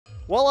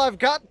Well, I've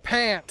got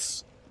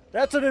pants.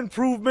 That's an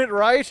improvement,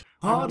 right?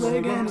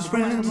 Hardleg and his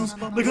friends,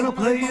 they're gonna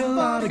play a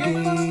lot of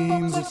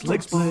games. It's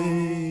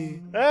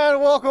Legsplay. And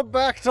welcome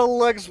back to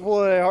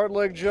Legsplay.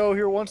 Hardleg Joe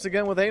here once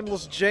again with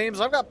Aimless James.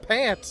 I've got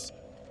pants.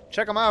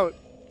 Check them out.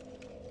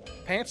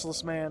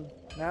 Pantsless man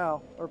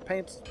now, or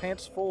pants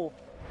full.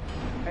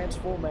 Pants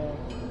full man.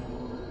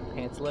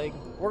 Pants leg.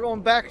 We're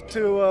going back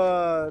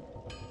to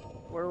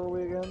where were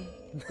we again?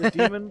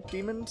 The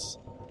demons.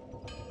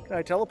 Can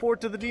I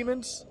teleport to the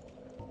demons?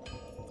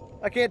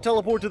 I can't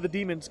teleport to the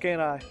demons,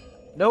 can I?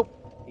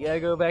 Nope. You gotta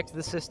go back to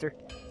the sister.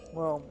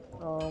 Well,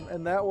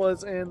 and that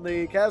was in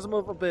the Chasm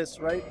of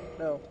Abyss, right?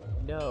 No.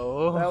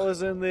 No. That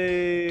was in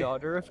the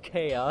Daughter of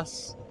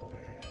Chaos.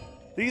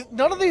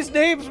 None of these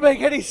names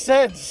make any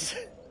sense.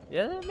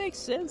 Yeah, that makes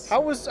sense. How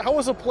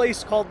was a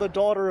place called the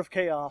Daughter of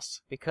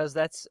Chaos? Because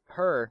that's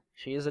her.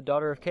 She is a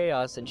Daughter of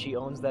Chaos, and she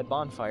owns that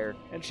bonfire.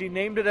 And she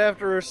named it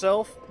after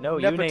herself? No,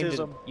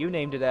 Nepotism. you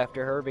named it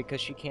after her because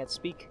she can't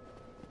speak.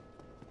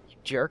 You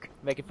jerk,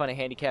 making fun of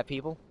handicapped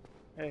people.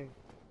 Hey,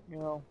 you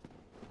know.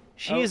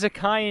 She is a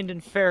kind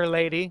and fair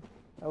lady.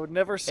 I would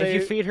never say.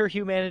 If you feed her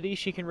humanity,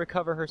 she can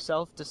recover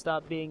herself to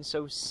stop being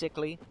so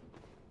sickly.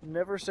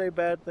 Never say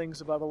bad things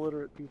about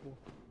illiterate people.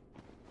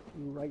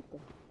 You write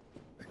them.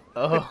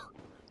 Oh.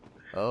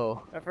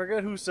 Oh. I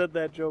forget who said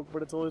that joke,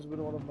 but it's always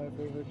been one of my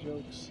favorite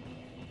jokes.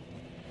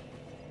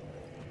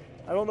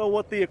 I don't know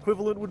what the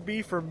equivalent would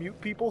be for mute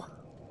people.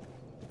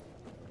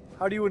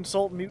 How do you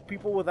insult mute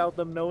people without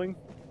them knowing?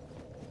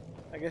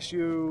 I guess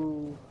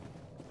you...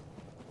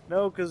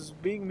 No, because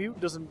being mute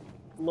doesn't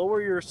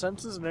lower your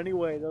senses in any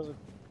way, does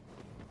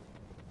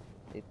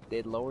it?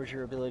 It lowers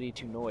your ability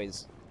to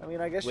noise. I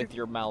mean, I guess with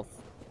your mouth.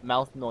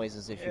 Mouth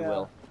noises, if you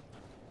will.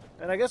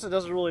 And I guess it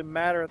doesn't really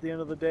matter at the end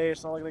of the day.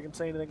 It's not like they can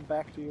say anything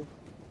back to you.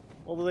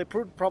 Although they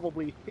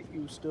probably hit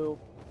you still.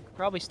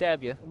 Probably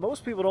stab you.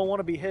 Most people don't want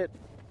to be hit.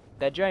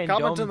 That giant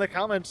dome... Comment in the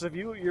comments if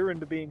you're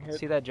into being hit.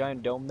 See that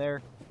giant dome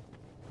there?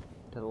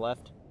 To the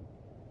left?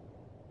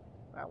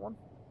 That one?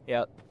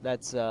 Yeah,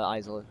 that's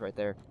Izalith right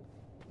there.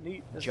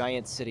 Neat.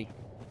 Giant city.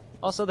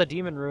 Also, the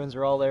demon ruins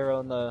are all there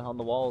on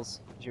the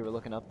walls as you were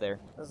looking up there.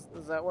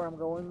 Is that where I'm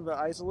going? The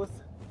Izalith?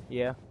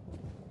 Yeah.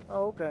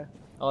 Oh, okay.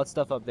 All that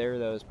stuff up there,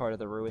 though, is part of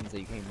the ruins that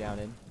you came down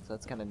in, so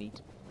that's kind of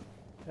neat.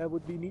 That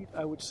would be neat,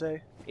 I would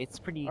say. It's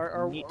pretty neat.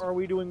 Are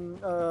we doing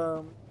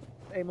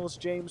Aimless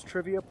James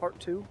Trivia Part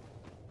 2?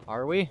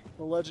 Are we?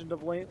 The Legend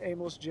of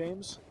Aimless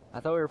James? I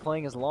thought we were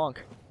playing as Lonk.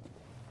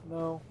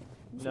 No.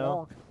 It's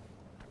no. Lonk.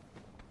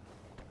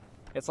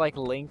 It's like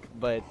Link,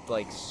 but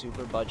like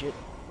super budget.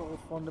 But with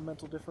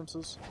fundamental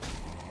differences.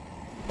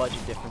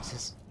 Budget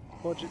differences.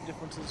 Budget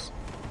differences.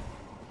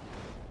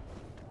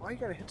 Why you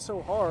gotta hit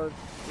so hard?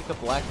 You could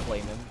black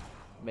flame him,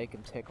 make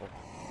him tickle.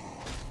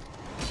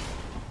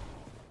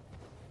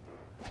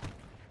 I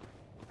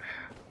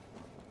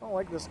don't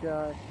like this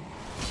guy.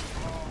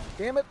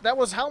 Damn it, that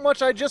was how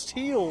much I just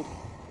healed!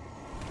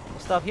 Well,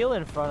 stop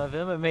healing in front of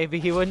him and maybe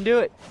he wouldn't do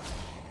it.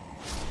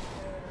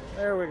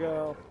 There we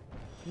go.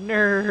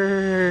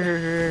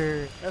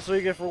 Nerd. That's what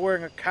you get for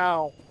wearing a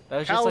cow.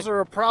 Cows like...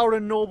 are a proud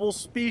and noble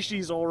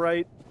species,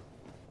 alright.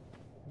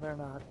 They're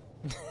not.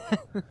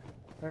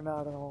 They're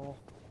not at all.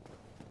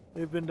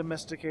 They've been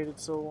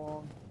domesticated so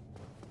long.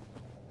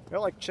 They're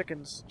like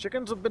chickens.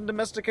 Chickens have been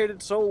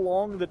domesticated so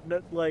long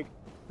that, like,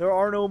 there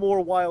are no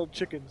more wild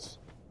chickens.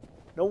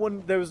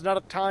 There was not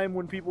a time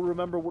when people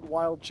remember what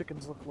wild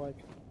chickens look like.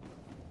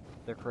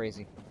 They're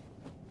crazy.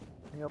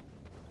 Yep.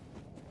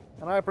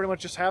 And I pretty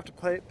much just have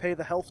to pay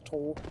the health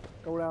toll.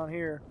 Go down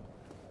here.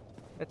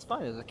 It's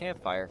fine. There's a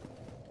campfire.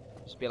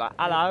 Just be like,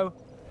 hello.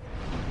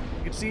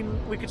 We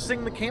could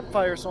sing the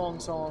campfire song.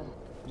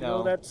 Do you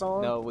know that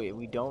song? No,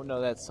 we don't know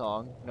that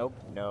song. Nope,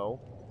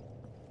 no.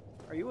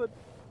 Are you a...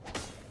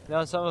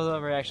 No, some of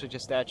them are actually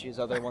just statues.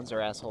 Other ones are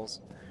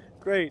assholes.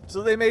 Great.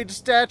 So they made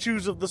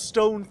statues of the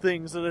stone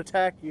things that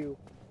attack you.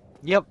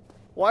 Yep.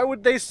 Why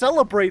would they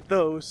celebrate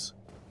those?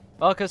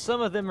 Well, because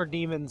some of them are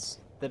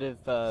demons that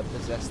have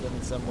possessed them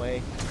in some way,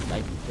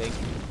 I think.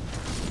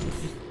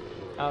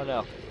 I don't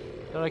know.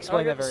 Don't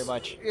explain that very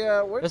much.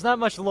 Yeah, there's not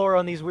much lore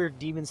on these weird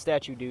demon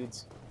statue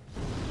dudes.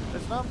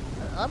 It's not...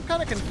 I'm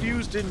kind of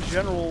confused in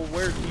general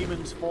where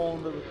demons fall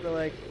into the...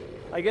 Like,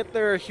 I get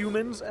there are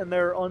humans and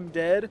they're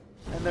undead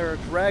and there are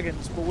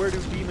dragons, but where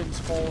do demons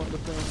fall into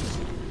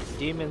things?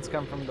 Demons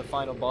come from the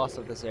final boss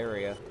of this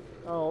area.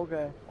 Oh,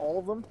 okay. All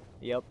of them?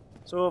 Yep.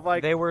 So if I...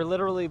 They were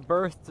literally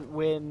birthed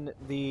when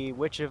the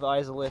Witch of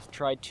Izalith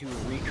tried to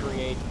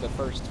recreate the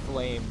first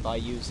flame by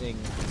using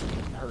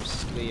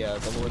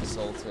the Lord's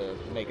Soul to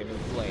make a new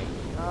flame.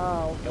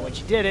 Ah, okay. And when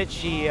she did it,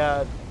 she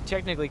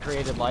technically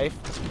created life,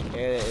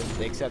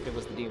 except it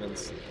was the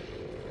demons.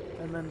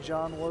 And then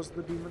John was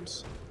the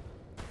demons?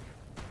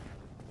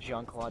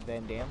 Jean-Claude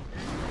Van Damme.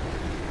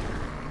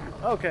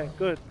 Okay,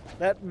 good.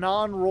 That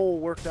non-roll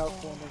worked out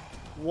for me.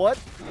 What?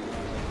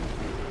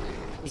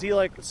 Does he,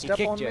 like, step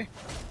on me?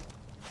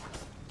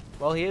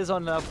 Well, he is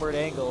on an upward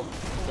angle,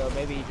 so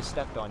maybe he just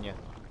stepped on you.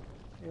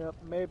 Yep,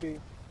 maybe.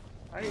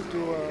 I need to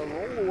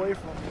roll away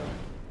from him.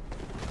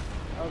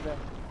 Okay.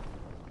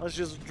 Let's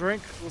just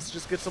drink. Let's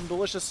just get some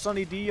delicious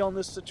Sunny D on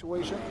this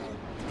situation.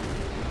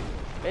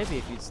 Maybe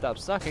if you'd stop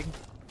sucking.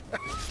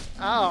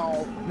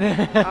 Ow.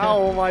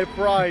 Ow, my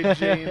pride,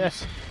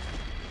 James.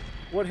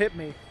 What hit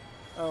me?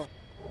 Oh.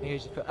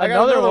 I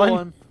got another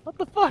one. What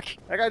the fuck?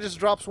 That guy just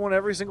drops one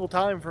every single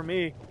time for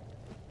me.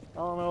 I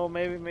don't know,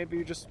 maybe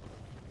you just...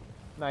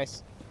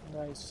 Nice.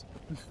 Nice.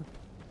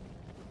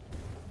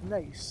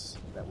 Nice.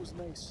 That was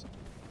nice.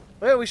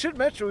 Oh, yeah, we should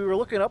mention we were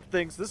looking up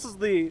things. This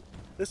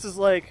is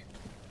like...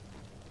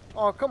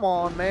 Oh, come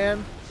on,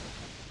 man.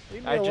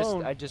 Leave me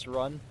alone. I just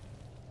run.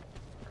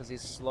 Because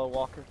he's a slow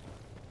walker.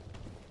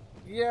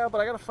 Yeah,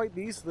 but I gotta fight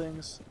these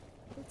things.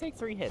 It'll take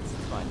 3 hits,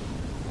 it's fine.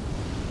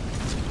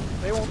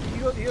 They won't...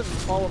 He doesn't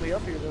follow me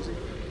up here, does he?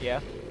 Yeah.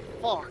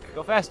 Fuck.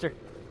 Go faster.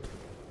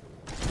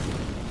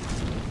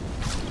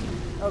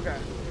 Okay.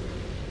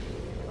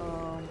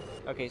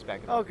 Okay, he's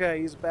backing. Okay,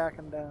 he's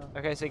backing down.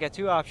 Okay, so you got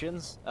 2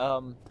 options.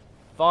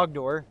 Fog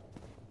door,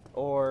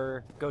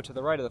 or go to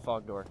the right of the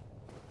fog door.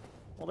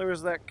 Well, there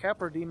was that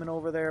Capper Demon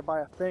over there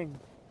by a thing.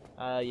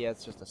 Yeah,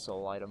 it's just a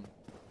soul item.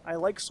 I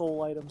like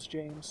soul items,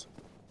 James.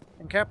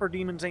 And Capper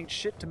Demons ain't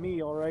shit to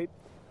me, alright?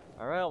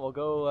 Alright, we'll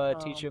go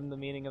teach him the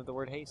meaning of the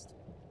word haste.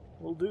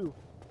 Will do.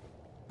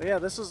 But yeah,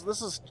 this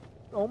is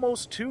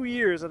almost 2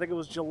 years. I think it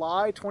was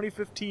July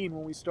 2015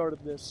 when we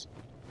started this.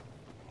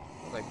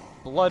 Like,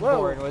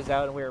 Bloodborne was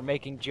out and we were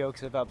making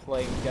jokes about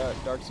playing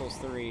Dark Souls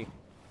 3.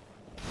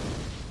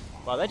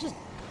 Wow, that just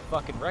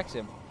fucking wrecks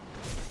him.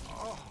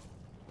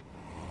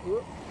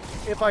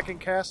 If I can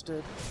cast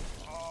it.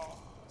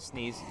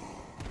 Sneeze.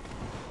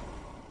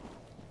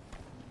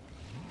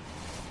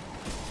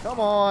 Come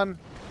on.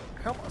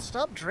 Come on.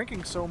 Stop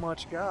drinking so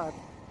much, God.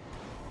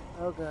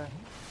 Okay.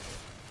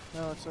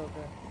 No, it's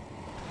okay.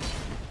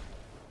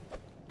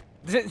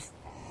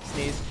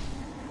 Sneeze.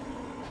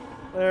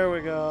 There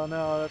we go.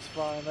 No, that's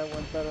fine. That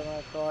went better than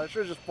I thought. I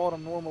should have just fought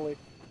him normally.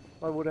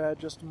 I would have had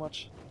just as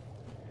much.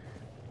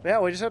 Yeah,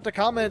 we just have to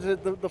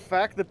comment the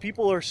fact that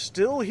people are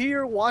still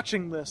here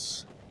watching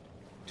this.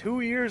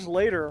 2 years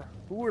later.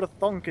 Who would have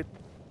thunk it?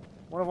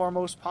 One of our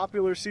most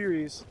popular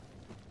series.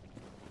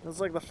 It's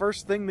like the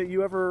first thing that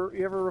you ever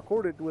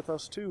recorded with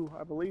us too,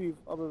 I believe,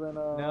 other than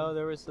No,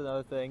 there was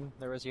another thing.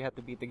 There was you have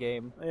to beat the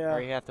game. Yeah.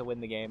 Or you have to win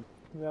the game.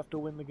 You have to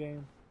win the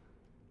game.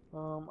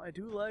 I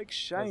do like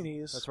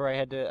shinies. That's where I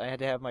had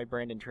to have my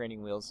Brandon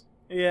training wheels.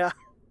 Yeah.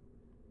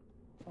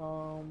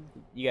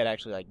 You gotta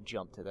actually like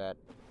jump to that.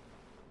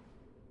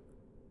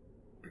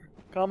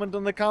 Comment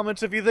in the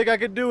comments if you think I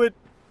could do it.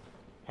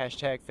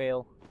 Hashtag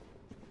fail.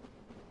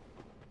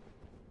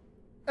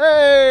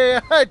 Hey,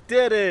 I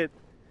did it!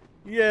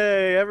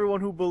 Yay, everyone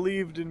who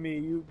believed in me.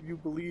 You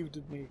believed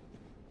in me.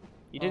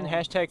 You didn't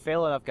hashtag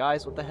fail enough,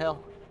 guys. What the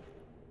hell?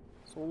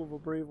 Soul of a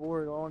brave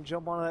warrior. Do I want to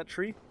jump onto that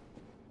tree?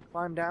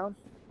 Climb down?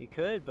 You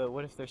could, but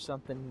what if there's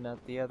something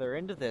at the other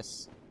end of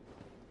this?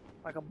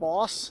 Like a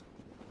boss?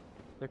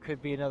 There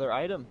could be another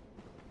item.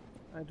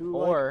 I do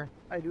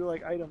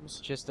like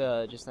items. Just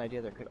an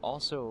idea. There could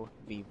also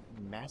be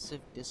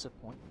massive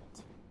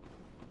disappointment.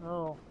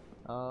 Oh.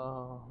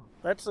 Oh.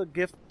 That's a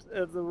gift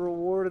of the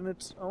reward in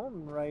its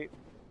own right.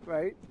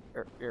 Right?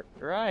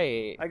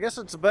 Right. I guess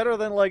it's better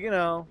than, like, you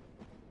know,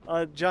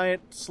 a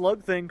giant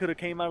slug thing could have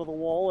came out of the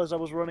wall as I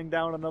was running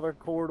down another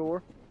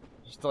corridor.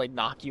 Just to, like,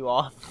 knock you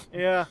off.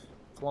 Yeah.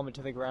 Plummet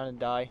to the ground and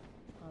die.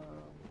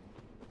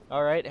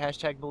 Alright,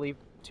 hashtag believe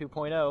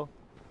 2.0.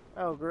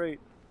 Oh, great.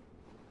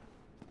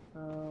 I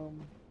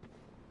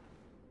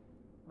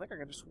think I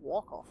can just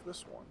walk off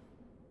this one.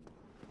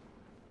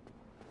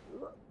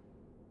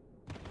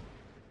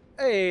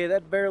 Hey,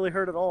 that barely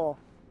hurt at all.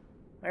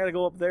 I gotta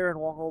go up there and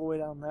walk all the way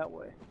down that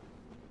way.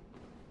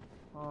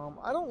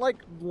 I don't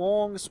like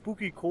long,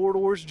 spooky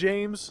corridors,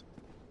 James.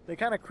 They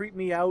kind of creep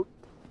me out.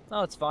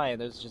 No, it's fine.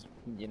 There's just,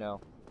 you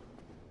know,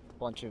 a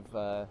bunch of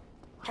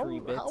tree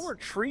bits. How are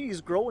trees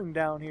growing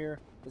down here?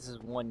 This is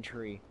one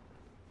tree.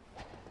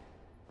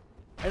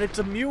 And it's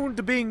immune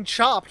to being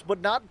chopped,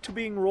 but not to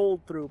being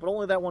rolled through. But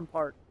only that one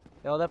part.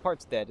 No, that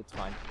part's dead. It's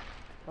fine.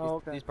 Oh,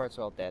 okay. These parts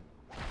are all dead.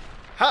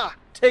 Ha!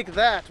 Take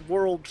that,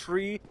 world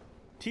tree.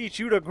 Teach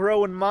you to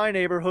grow in my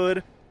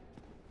neighborhood.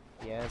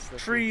 Yes.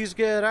 Trees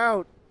get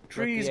out.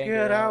 Trees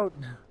get out.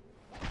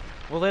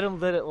 We'll let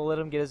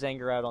him get his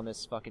anger out on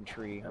this fucking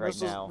tree right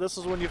now. This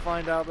is when you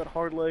find out that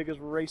Hardleg is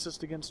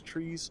racist against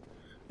trees.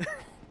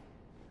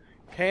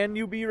 Can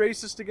you be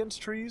racist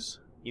against trees?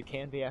 You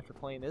can be after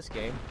playing this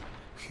game.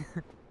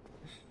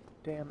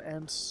 Damn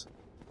Ents.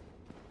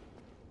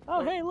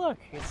 Oh, hey, look!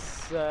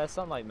 It's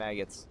sunlight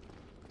maggots.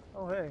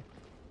 Oh, hey.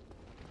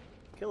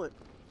 Kill it.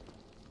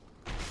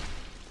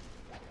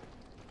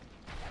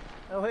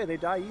 Oh, hey, they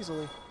die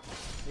easily.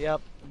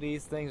 Yep,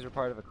 these things are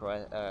part of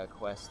a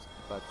quest,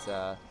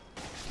 but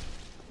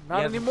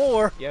not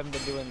anymore. You haven't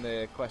been doing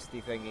the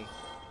questy thingy,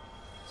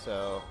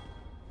 so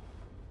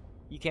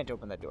you can't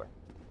open that door.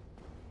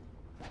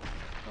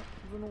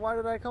 Then why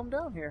did I come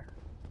down here?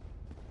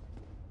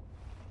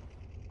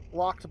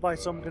 Locked by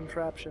some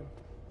contraption.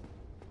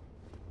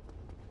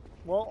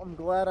 Well, I'm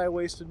glad I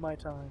wasted my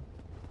time.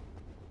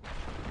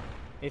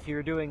 If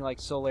you're doing like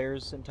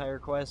Solaire's entire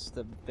quest,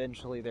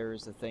 eventually there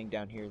is a thing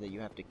down here that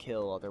you have to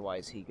kill,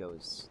 otherwise he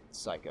goes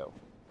psycho.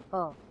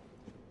 Huh.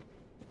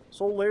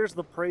 Solaire's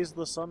the Praise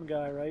the Sun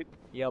guy, right?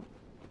 Yep.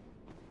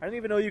 I didn't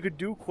even know you could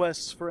do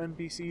quests for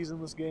NPCs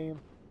in this game.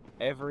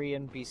 Every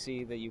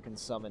NPC that you can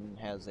summon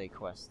has a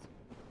quest.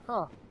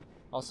 Huh.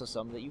 Also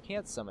some that you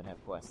can't summon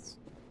have quests.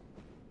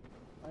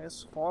 I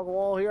guess fog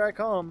wall, here I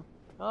come.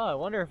 Oh, I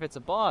wonder if it's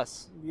a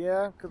boss.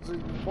 Yeah, because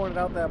you pointed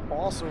out that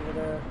boss over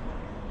there.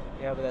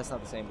 Yeah, but that's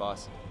not the same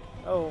boss.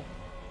 Oh.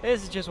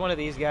 This is just one of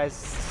these guys,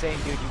 same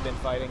dude you've been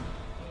fighting.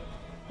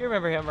 You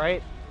remember him,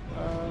 right?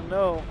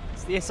 No.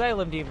 It's the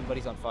Asylum Demon, but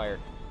he's on fire.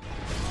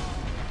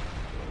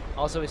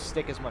 Also, his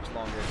stick is much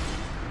longer.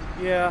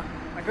 Yeah,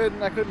 I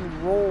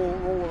couldn't roll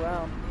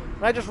around.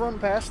 Can I just run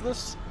past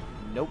this?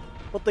 Nope.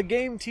 But the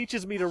game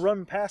teaches me to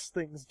run past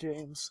things,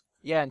 James.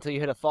 Yeah, until you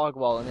hit a fog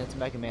wall, and then it's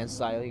Mega Man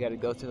style. You gotta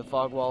go through the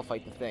fog wall,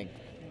 fight the thing.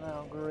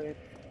 Oh, great.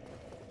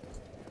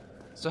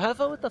 So have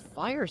fun with the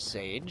Fire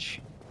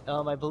Sage.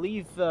 I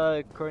believe,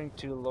 according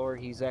to the lore,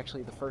 he's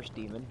actually the first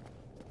demon.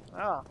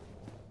 Ah.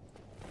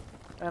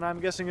 And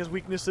I'm guessing his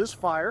weakness is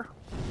fire.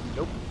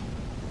 Nope.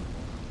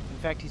 In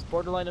fact, he's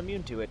borderline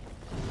immune to it.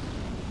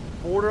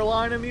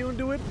 Borderline immune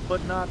to it,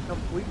 but not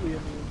completely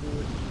immune to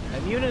it.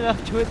 Immune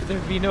enough to it that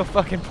there'd be no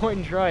fucking point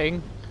in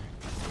trying.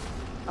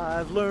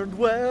 I've learned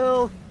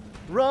well.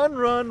 Run,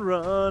 run,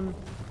 run.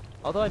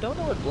 Although I don't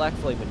know what Black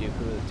Flame would do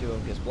to him,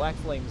 because Black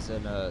Flame's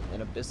an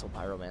abyssal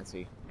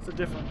pyromancy.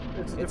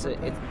 It's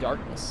It's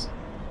darkness.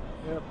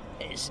 Yep.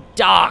 It's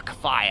dark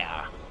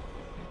fire.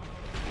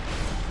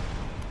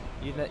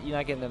 You're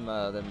not getting them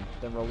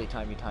roly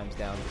timey times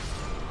down,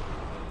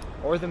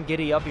 or them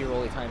giddy uppy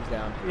roly times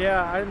down.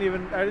 Yeah, I didn't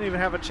even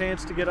have a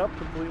chance to get up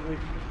completely.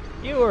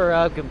 You were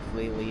up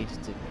completely. You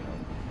just didn't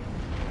know.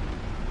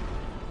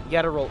 You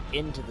gotta roll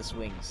into the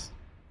swings.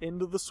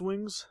 Into the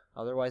swings?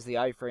 Otherwise, the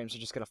iframes are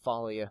just gonna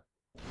follow you.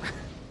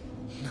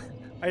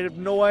 I have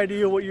no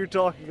idea what you're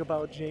talking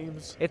about,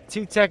 James. It's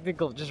too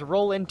technical. Just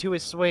roll into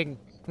his swing.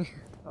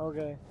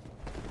 Okay.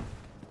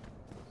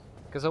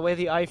 Because the way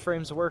the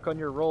iframes work on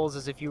your rolls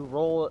is if you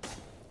roll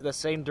the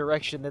same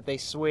direction that they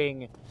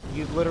swing,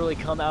 you literally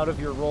come out of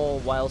your roll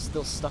while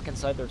still stuck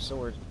inside their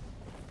sword.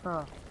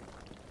 Huh.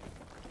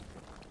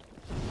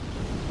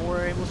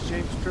 More Aimless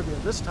James trivia.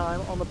 This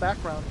time on the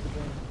background of the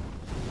game.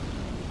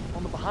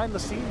 On the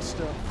behind-the-scenes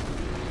stuff.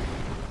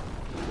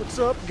 What's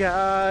up,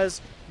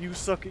 guys? You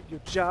suck at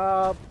your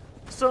job.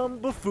 Some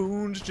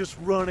buffoons just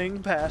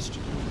running past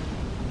you.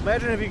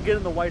 Imagine if you could get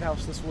in the White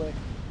House this way.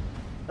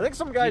 I think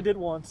some guy did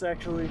once,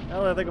 actually.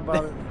 Now that I think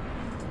about it.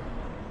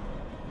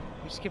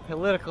 You just get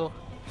political.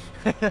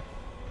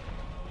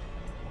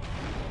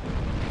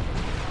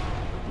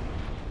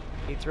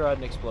 He threw out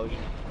an explosion.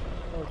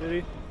 Oh, did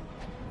he?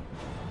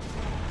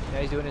 Now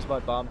he's doing his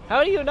butt bomb.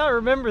 How do you not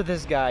remember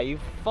this guy? You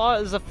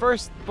fought as the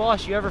first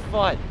boss you ever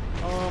fought.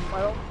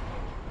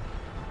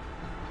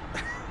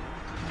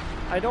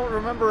 I don't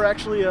remember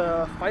actually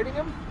fighting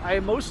him. I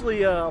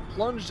mostly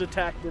plunged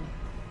attacked him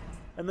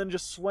and then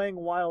just swang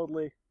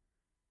wildly.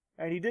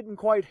 And he didn't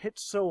quite hit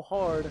so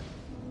hard.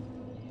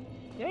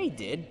 Yeah, he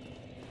did.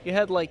 You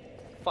had like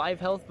 5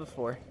 health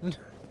before.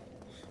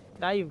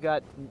 Now you've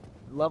got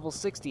level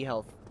 60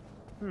 health.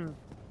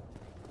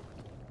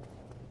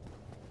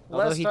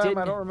 Last time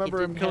I don't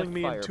remember him killing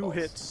me in 2 fireballs.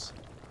 hits.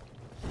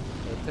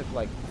 It took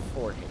like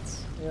 4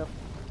 hits. Yep.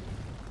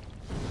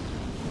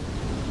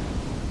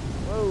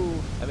 Whoa.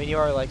 I mean, you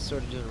are like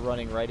sort of just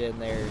running right in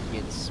there and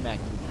getting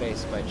smacked in the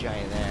face by a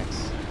giant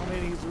axe. I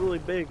mean, he's really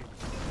big.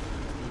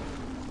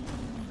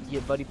 You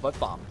had buddy butt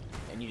bomb,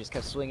 and you just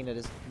kept swinging at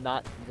his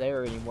not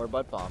there anymore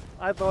butt bomb.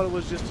 I thought it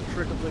was just a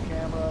trick of the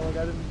camera. Like,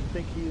 I didn't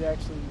think he'd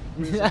actually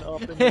risen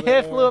up into the It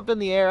air. flew up in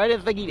the air. I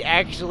didn't think he'd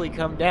actually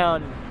come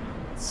down and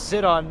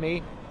sit on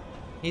me.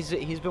 He's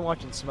been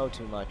watching Smo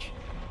too much.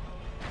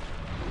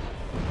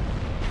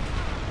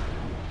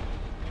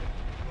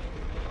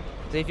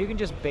 So if you can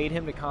just bait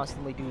him to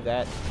constantly do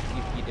that,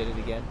 you did it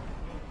again.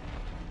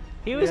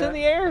 He was in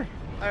the air.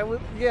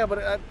 Yeah,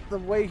 but the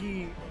way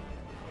he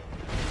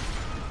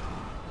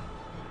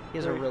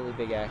has a really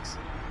big axe.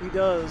 He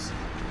does.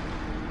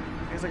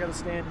 I guess I gotta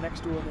stand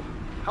next to him.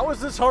 How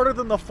is this harder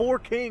than the 4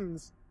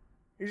 Kings?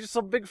 He's just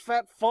some big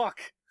fat fuck.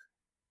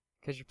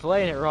 Because you're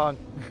playing it wrong.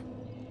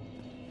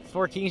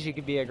 4 Kings you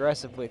can be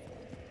aggressive with.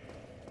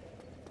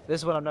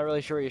 This one I'm not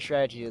really sure what your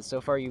strategy is. So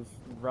far you've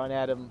run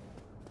at him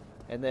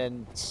and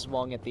then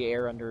swung at the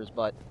air under his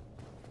butt.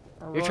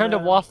 You're trying to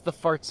waft the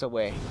farts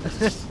away.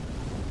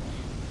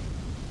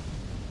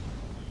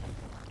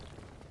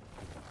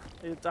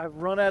 I've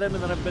run at him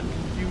and then I've been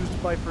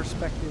confused by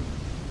perspective.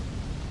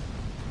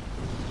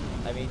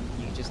 I mean,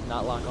 you just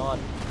not lock on.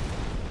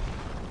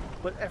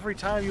 But every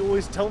time you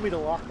always tell me to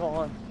lock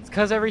on. It's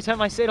because every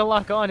time I say to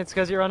lock on, it's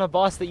because you're on a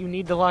boss that you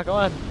need to lock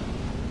on.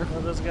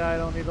 Well, this guy I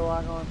don't need to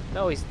lock on.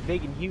 No, he's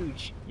big and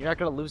huge. You're not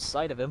going to lose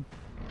sight of him.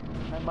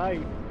 I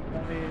might.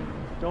 I mean,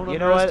 don't You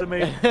know what?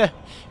 underestimate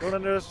don't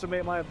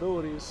underestimate my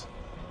abilities.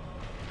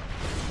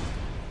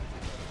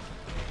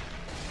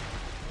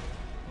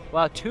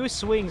 Wow, 2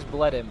 swings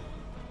bled him.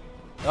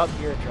 Oh,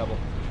 you're in trouble.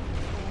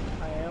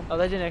 I am. Oh,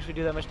 that didn't actually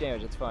do that much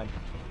damage. It's fine.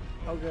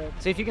 Okay.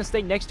 See, if you can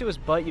stay next to his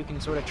butt, you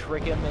can sort of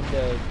trick him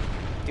into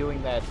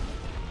doing that.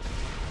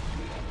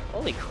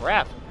 Holy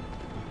crap.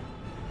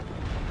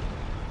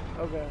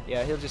 Okay.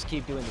 Yeah, he'll just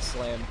keep doing the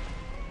slam.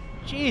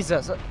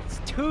 Jesus,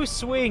 2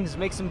 swings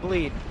makes him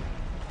bleed.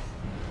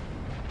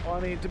 Well, I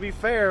mean, to be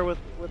fair, with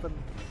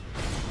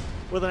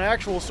an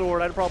actual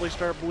sword, I'd probably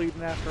start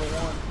bleeding after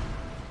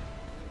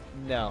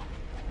 1. No,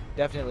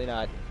 definitely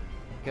not.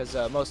 Because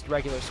most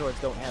regular swords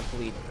don't have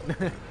bleed.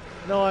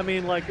 No, I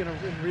mean like in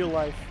real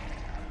life.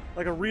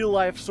 Like a real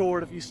life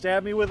sword, if you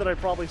stab me with it, I'd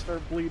probably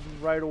start bleeding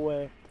right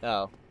away.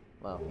 Oh,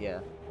 well, yeah.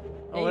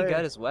 Oh, Hey, you hey.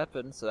 got his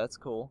weapon, so that's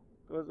cool.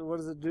 What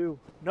does it do?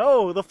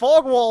 No, the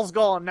fog wall's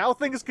gone. Now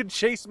things can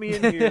chase me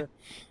in here.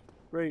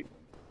 Great.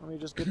 Let me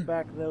just get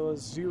back those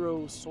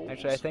 0 souls.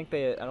 Actually,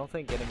 I don't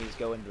think enemies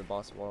go into the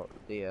boss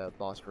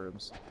boss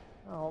rooms.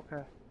 Oh,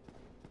 okay.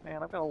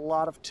 Man, I've got a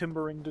lot of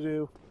timbering to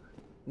do.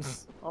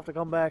 I'll have to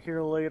come back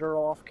here later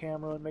off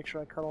camera and make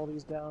sure I cut all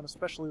these down,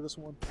 especially this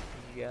one.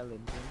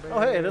 Oh,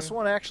 hey, this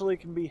one actually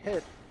can be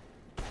hit.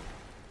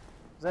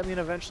 Does that mean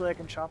eventually I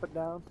can chop it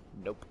down?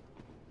 Nope.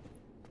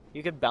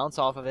 You can bounce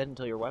off of it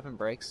until your weapon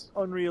breaks.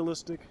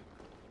 Unrealistic.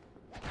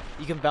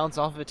 You can bounce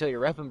off of it until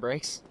your weapon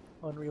breaks.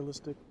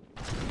 Unrealistic.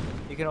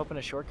 You can open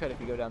a shortcut if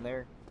you go down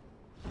there.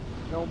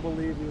 Don't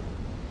believe you.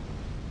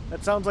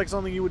 That sounds like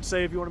something you would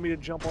say if you wanted me to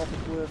jump off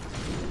a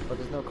cliff. But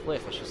there's no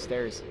cliff, it's just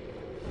stairs.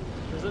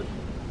 Is it?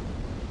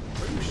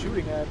 What are you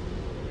shooting at?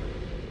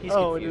 He's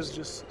oh, confused. it is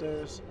just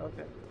stairs.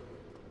 Okay.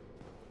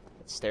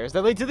 It's stairs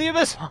that lead to the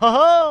abyss!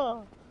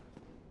 Ha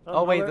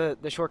Oh wait, Another-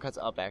 the shortcut's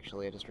up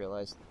actually, I just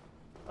realized.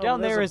 Oh,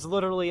 Down there's there a- is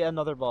literally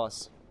another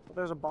boss.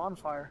 There's a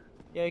bonfire.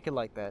 Yeah, you can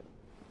like that.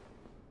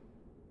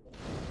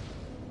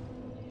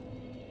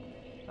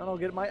 And I'll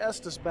get my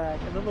Estus back,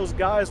 and then those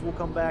guys will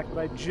come back that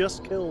I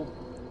just killed.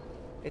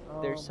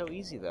 They're so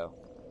easy though.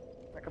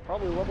 I could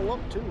probably level up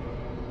too.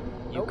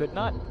 You Nope. could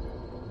not.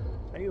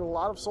 I need a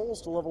lot of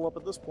souls to level up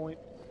at this point.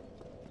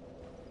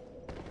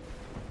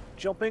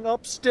 Jumping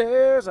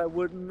upstairs, I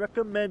wouldn't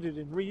recommend it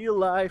in real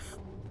life.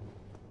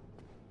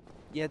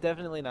 Yeah,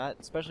 definitely not.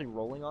 Especially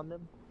rolling on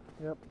them.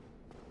 Yep.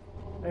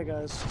 Hey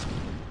guys.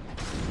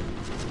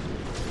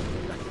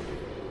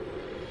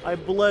 I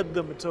bled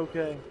them, it's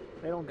okay.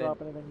 They don't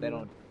drop anything. They new.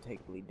 don't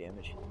take bleed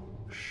damage.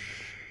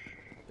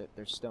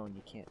 They're stone.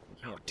 You can't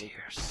bleed.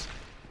 Tears.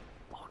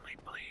 Only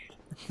bleed.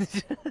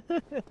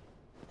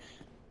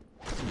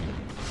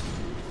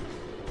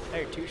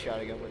 Hey, you're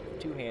two-shotting him with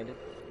two-handed.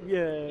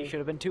 Yay. You should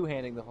have been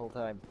two-handing the whole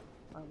time.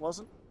 I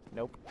wasn't.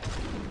 Nope.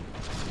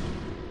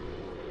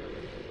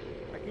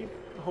 I keep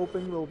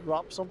hoping they'll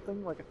drop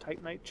something, like a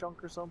Titanite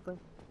chunk or something.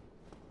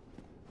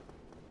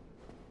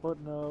 But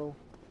no.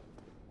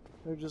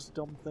 They're just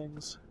dumb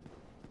things.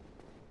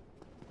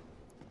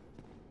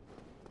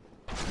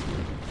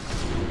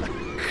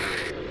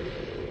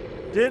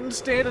 Didn't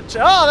stand a chance.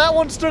 Oh, that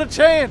one stood a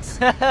chance!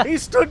 He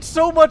stood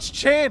so much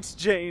chance,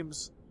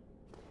 James!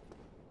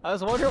 I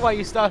was wondering why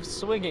you stopped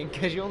swinging,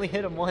 because you only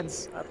hit him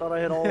once. I thought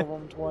I hit all of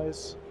them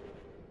twice.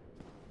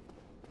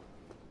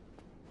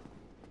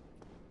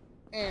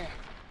 Eh.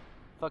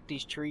 Fuck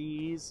these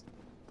trees.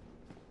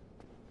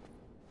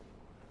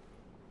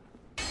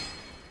 I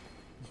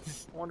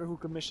wonder who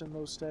commissioned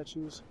those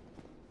statues.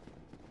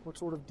 What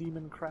sort of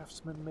demon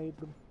craftsman made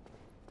them?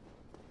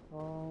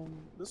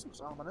 This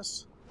looks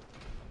ominous.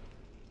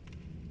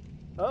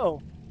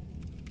 Oh,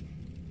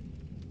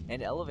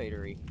 And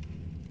elevator-y.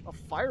 a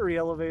fiery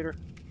elevator.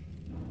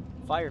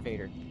 Fire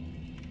Vader.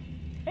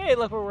 Hey,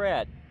 look where we're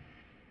at.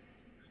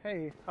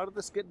 Hey, how did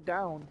this get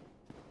down?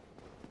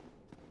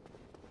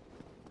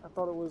 I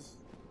thought it was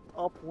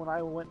up when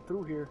I went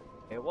through here.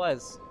 It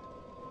was.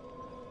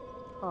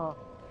 Huh.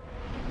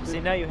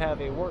 See, now you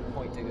have a warp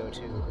point to go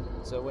to.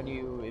 So if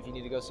you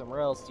need to go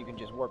somewhere else, you can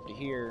just warp to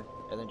here,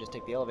 and then just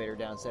take the elevator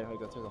down instead of having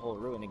to go through the whole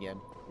ruin again.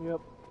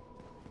 Yep.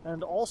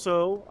 And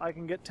also, I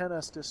can get 10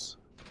 Estus.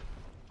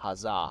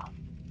 Huzzah.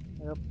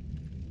 Yep.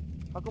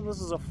 How come this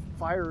is a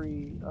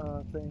fiery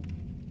thing?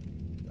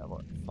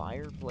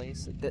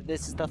 Fireplace?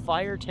 This is the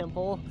fire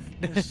temple?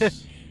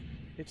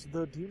 It's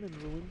the demon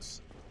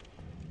ruins.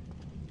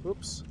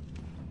 Oops.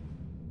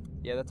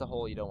 Yeah, that's a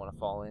hole you don't want to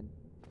fall in.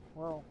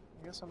 Well,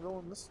 I guess I'm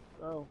going this...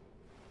 Oh.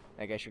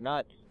 I guess you're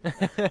not.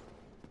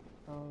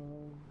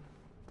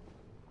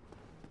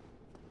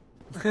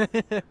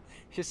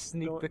 Just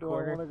sneak the do I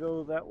corner. want to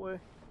go that way?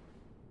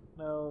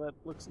 No, that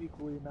looks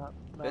equally not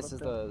This up is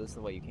there.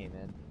 the way you came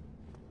in.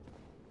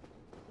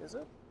 Is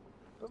it?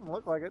 Doesn't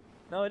look like it.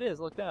 No, it is.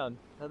 Look down.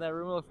 Doesn't that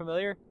room look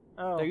familiar?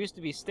 Oh, There used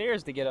to be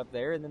stairs to get up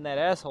there, and then that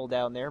asshole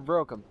down there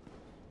broke them.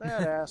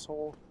 that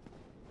asshole.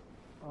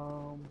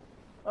 Oh,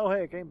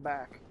 hey, it came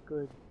back.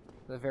 Good.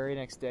 The very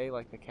next day,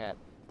 like the cat.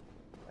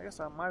 I guess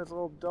I might as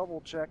well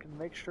double check and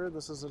make sure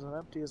this is as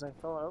empty as I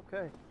thought.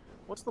 Okay.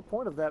 What's the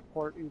point of that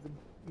part even?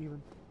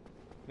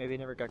 Maybe it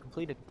never got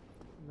completed.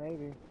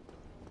 Maybe.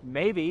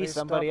 Maybe They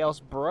somebody stopped- else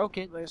broke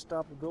it. They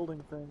stopped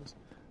building things.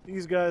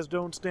 These guys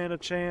don't stand a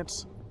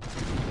chance.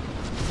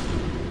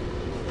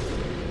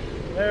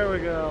 There we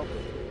go.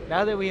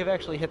 Now that we have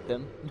actually hit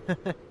them.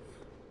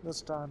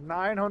 This time,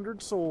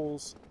 900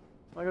 souls.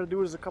 All I gotta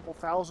do is a couple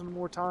thousand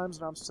more times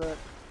and I'm set.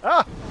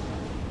 Ah!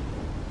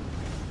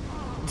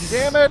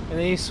 Damn it! And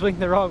then you swing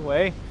the wrong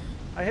way.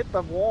 I hit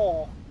the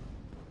wall.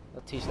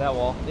 I'll teach that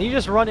wall. Then you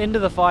just run into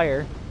the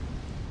fire.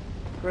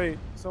 Great.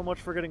 So much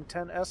for getting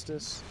 10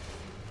 Estus.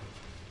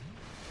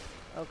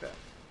 Okay.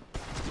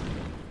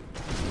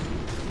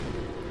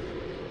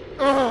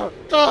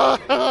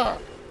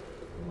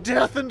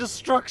 Death and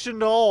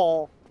destruction to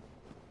all.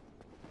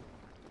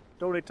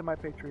 Donate to my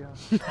Patreon.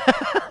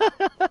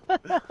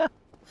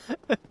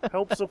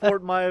 Help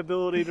support my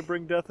ability to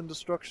bring death and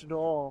destruction to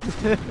all.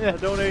 A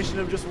donation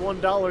of just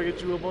 $1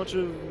 gets you a bunch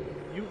of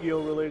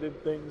Yu-Gi-Oh!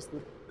 Related things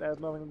that has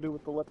nothing to do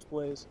with the Let's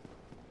Plays.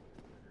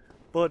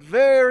 But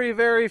very,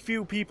 very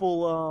few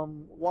people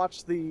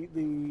watch the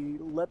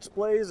Let's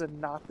Plays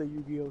and not the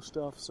Yu-Gi-Oh!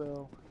 Stuff,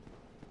 so,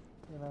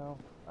 you know,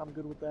 I'm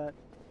good with that.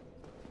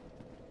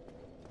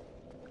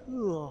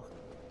 Ugh.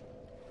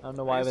 I don't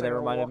know why, but that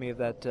reminded me of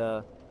that.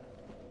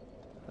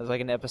 It was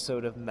like an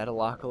episode of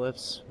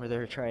Metalocalypse where they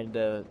were trying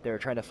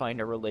to find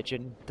a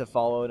religion to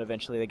follow, and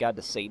eventually they got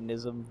to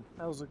Satanism.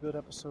 That was a good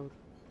episode.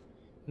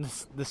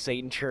 The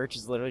Satan Church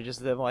is literally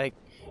just them like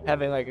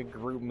having like a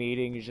group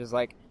meeting. It's just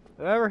like,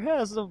 whoever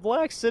has the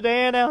black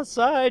sedan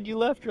outside, you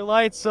left your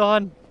lights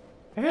on.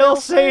 Hail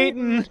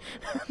Satan!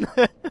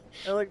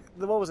 Like,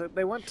 what was it?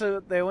 They went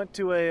to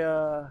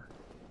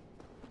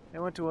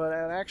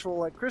an actual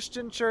like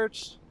Christian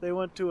church. They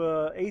went to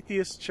a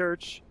atheist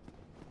church,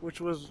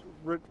 which was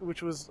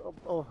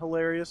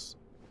hilarious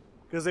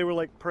because they were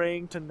like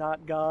praying to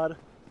not God.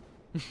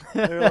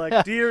 They were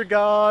like, "Dear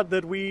God,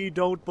 that we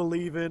don't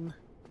believe in,"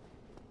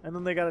 and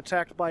then they got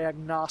attacked by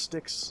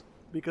agnostics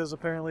because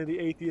apparently the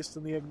atheists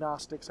and the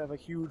agnostics have a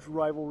huge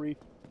rivalry.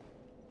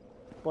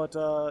 But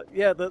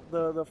yeah,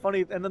 the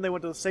funny, and then they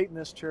went to the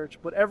Satanist church.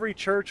 But every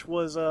church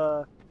was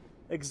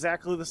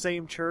exactly the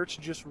same church,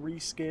 just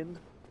reskinned.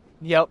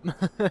 Yep.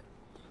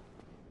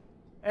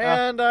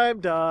 And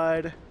I'm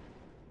died.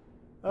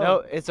 Oh. No,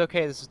 it's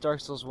okay. This is Dark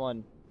Souls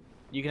 1.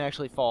 You can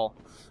actually fall.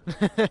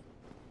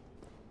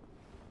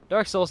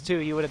 Dark Souls 2,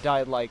 you would have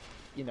died like,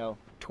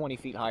 20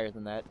 feet higher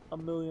than that.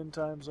 1,000,000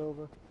 times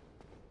over.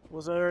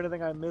 Was there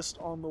anything I missed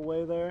on the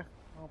way there?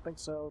 I don't think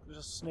so. It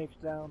just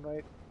snaked down,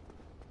 right?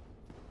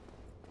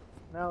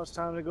 Now it's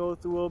time to go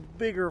through a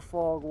bigger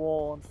fog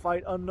wall and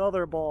fight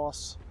another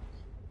boss.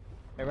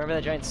 Hey, remember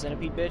that giant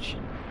centipede bitch?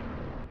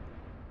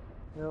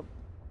 Yep.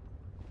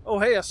 Oh,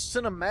 hey, a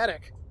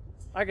cinematic.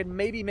 I could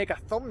maybe make a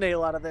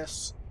thumbnail out of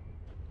this.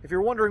 If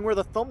you're wondering where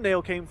the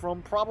thumbnail came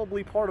from,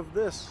 probably part of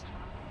this.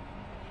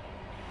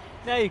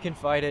 Now you can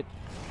fight it.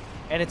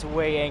 And it's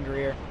way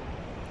angrier.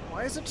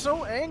 Why is it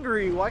so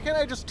angry? Why can't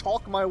I just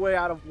talk my way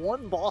out of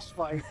one boss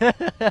fight?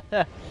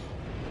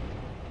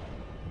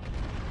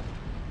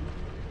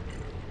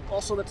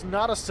 Also, that's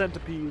not a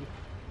centipede.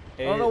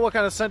 I don't know what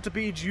kind of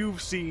centipedes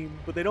you've seen,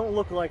 but they don't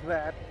look like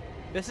that.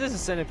 This is a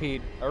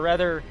centipede, or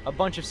rather, a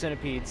bunch of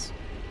centipedes.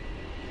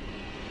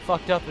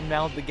 Fucked up and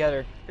mouthed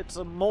together. It's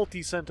a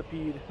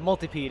multi-centipede.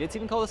 Multipede. It's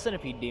even called a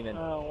Centipede Demon.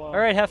 Oh, wow.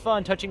 Alright, have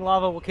fun. Touching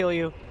lava will kill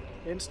you.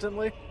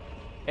 Instantly?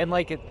 In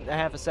like a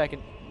half a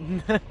second.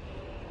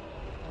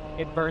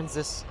 It burns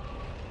this.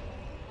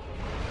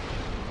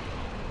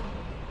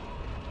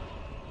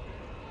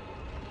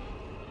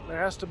 There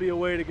has to be a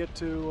way to get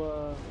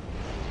to,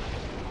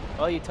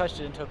 Well, you touched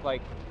it and took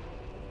like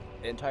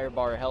the entire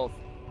bar of health.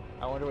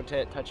 I wonder what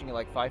touching it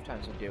like 5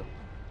 times would do.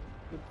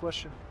 Good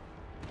question.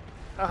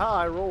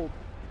 Haha, I rolled.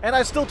 And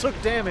I still took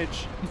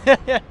damage.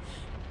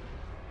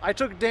 I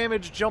took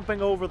damage jumping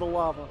over the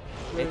lava.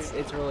 Great.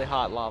 It's really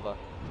hot lava.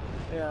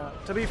 Yeah.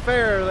 To be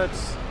fair,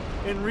 that's...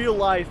 In real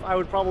life, I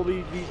would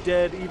probably be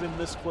dead even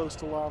this close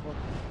to lava.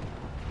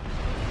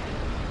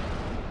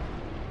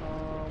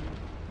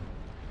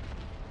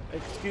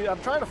 I'm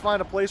trying to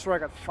find a place where I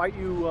could fight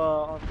you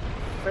on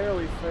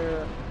fairly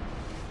fair.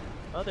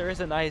 Oh, there is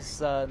a nice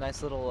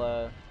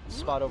little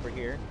spot over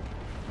here.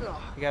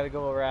 Ugh. You gotta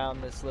go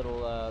around this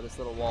little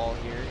wall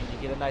here, and you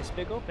get a nice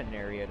big open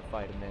area to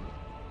fight him in.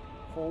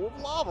 Full of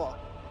lava.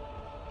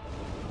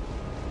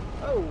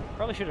 Oh.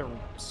 Probably should have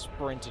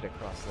sprinted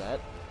across that.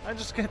 I'm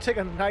just gonna take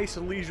a nice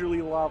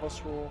leisurely lava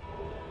stroll.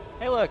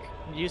 Hey look,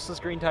 useless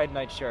green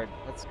titanite shard.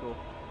 That's cool.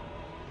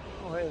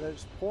 Oh hey, they're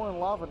just pouring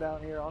lava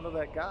down here onto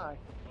that guy.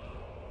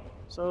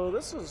 So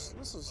this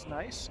is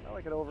nice. I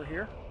like it over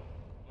here.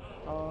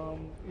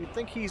 You'd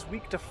think he's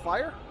weak to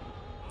fire?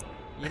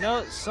 You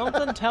know,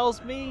 something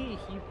tells me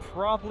he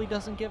probably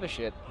doesn't give a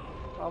shit.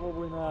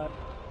 Probably not.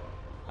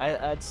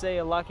 I'd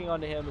say locking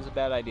onto him is a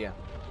bad idea.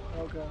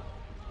 Okay.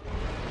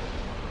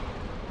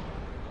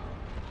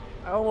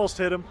 I almost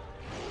hit him.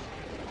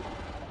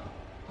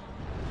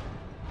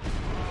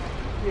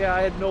 Yeah,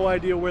 I had no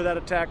idea where that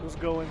attack was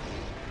going.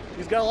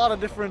 He's got a lot of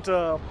different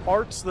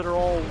parts that are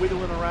all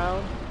wiggling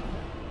around.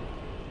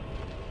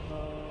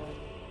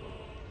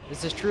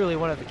 This is truly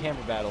one of the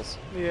camper battles.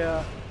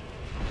 Yeah.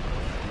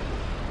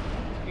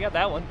 You got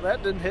that one.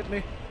 That didn't hit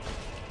me.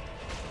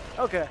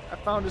 Okay, I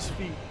found his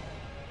feet.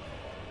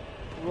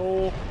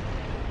 Roll.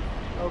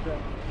 Okay.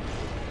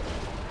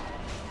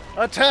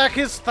 Attack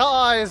his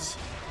thighs!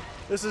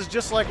 This is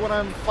just like when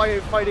I'm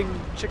fighting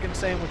chicken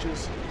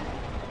sandwiches.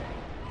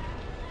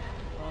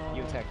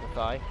 You attack the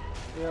thigh.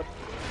 Yep.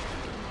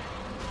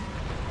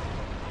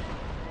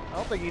 I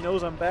don't think he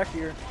knows I'm back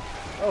here.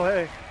 Oh,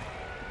 hey.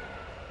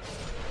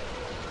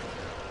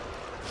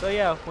 So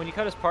yeah, when you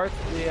cut his parts,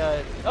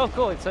 the oh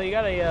cool. So you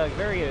got a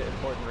very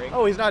important ring.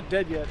 Oh, he's not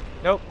dead yet.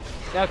 Nope.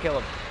 Now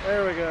kill him.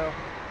 There we go.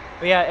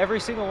 But yeah,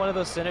 every single one of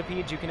those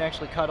centipedes you can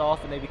actually cut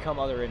off, and they become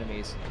other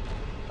enemies.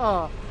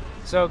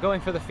 So going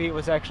for the feet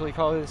was actually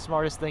probably the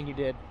smartest thing you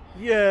did.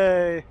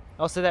 Yay!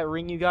 Also, that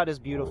ring you got is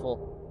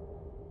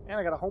beautiful. And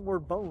I got a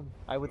homeward bone.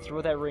 I would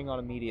throw that ring on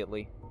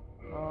immediately.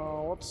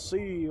 Let's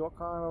see. What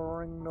kind of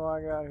ring do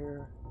I got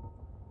here?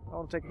 I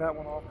want to take that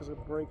one off because it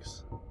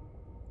breaks.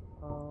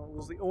 It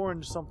was the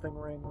orange something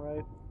ring,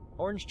 right?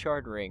 Orange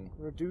charred ring.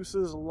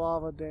 Reduces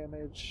lava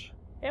damage.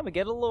 And we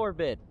get a lore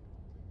bit.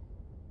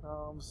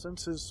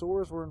 Since his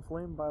sores were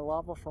inflamed by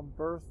lava from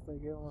birth, they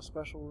gave him a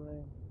special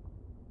ring.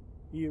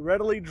 He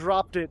readily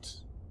dropped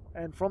it,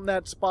 and from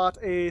that spot,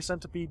 a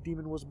Centipede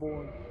Demon was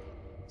born.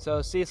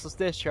 So, Ceaseless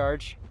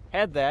Discharge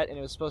had that, and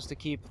it was supposed to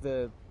keep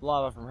the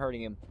lava from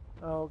hurting him.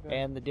 Oh, okay.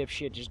 And the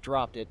dipshit just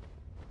dropped it.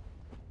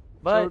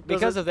 But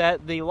because of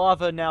that, the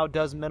lava now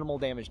does minimal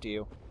damage to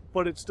you.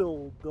 But it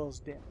still does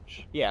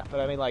damage. Yeah, but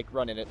I mean, like,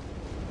 running it.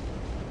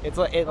 It's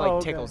like, it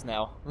like tickles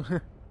now.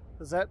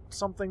 Is that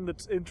something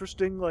that's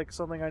interesting, like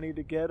something I need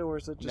to get, or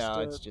is it just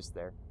No, it's just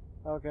there.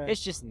 Okay.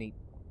 It's just neat.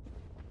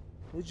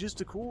 It's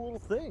just a cool little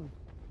thing.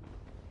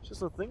 It's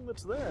just a thing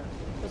that's there.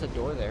 There's a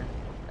door there.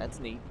 That's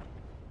neat.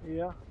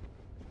 Yeah.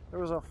 There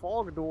was a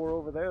fog door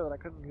over there that I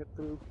couldn't get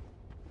through.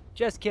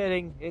 Just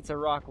kidding. It's a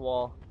rock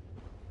wall.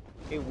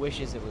 It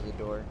wishes it was a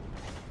door.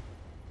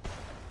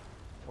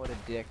 What a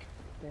dick.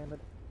 Damn it.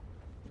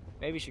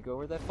 Maybe you should go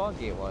where that fog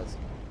gate was.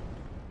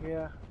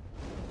 Yeah.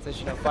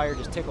 Since, you know, fire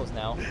just tickles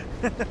now.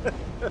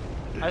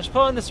 I just put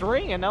on this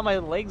ring and now my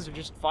legs are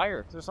just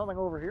fire. Is there something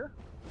over here?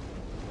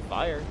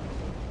 Fire.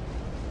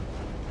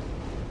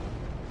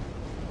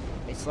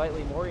 A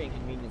slightly more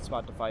inconvenient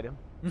spot to fight him.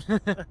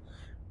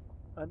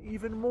 An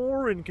even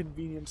more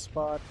inconvenient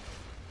spot.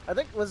 I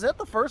think, was that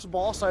the first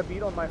boss I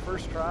beat on my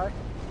first try?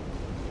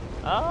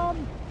 Have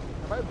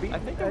I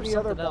beaten any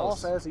other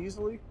boss as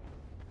easily?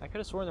 I could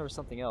have sworn there was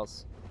something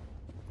else.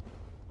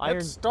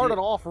 It started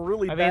off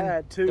really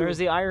bad, too. There's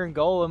the Iron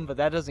Golem, but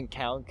that doesn't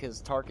count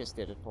because Tarkus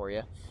did it for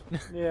you.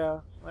 Yeah.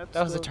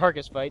 That was a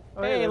Tarkus fight.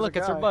 Oh, hey, look,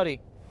 it's our buddy.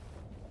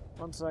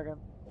 1 second.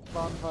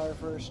 Bonfire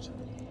first.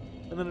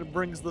 And then it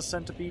brings the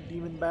Centipede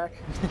Demon back.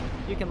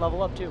 You can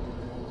level up, too.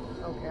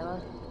 Oh, can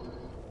I?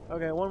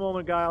 Okay, one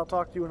moment, guy. I'll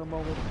talk to you in a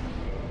moment.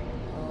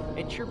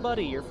 It's your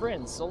buddy, your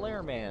friend,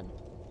 Solaire Man.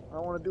 I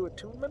want to do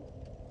attunement?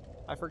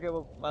 I forget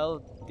what...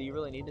 Well, do you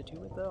really need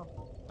attunement, though?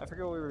 I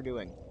forget what we were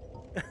doing.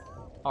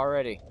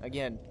 Already,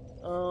 again.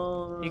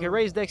 You can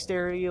raise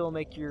dexterity, it'll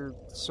make your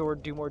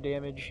sword do more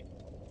damage.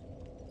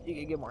 You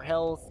can get more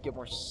health, get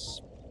more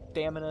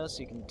stamina,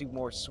 so you can do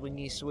more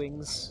swingy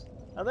swings.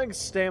 I think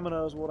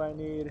stamina is what I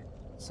need.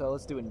 So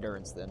let's do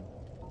endurance then.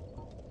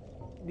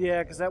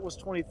 Yeah, because that was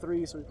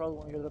 23, so we probably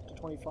want to get it up to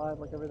 25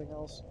 like everything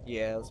else.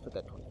 Yeah, let's put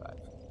that 25.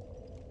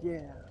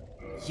 Yeah.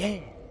 Yeah!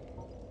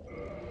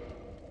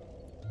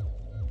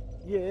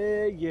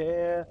 Yeah,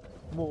 yeah.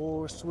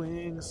 More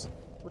swings.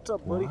 What's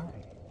up, buddy?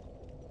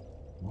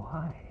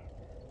 Why?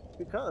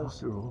 Because.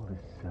 After all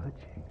this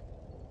searching,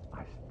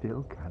 I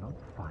still cannot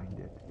find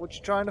it. What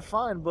you trying to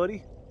find,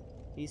 buddy?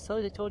 He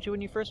told you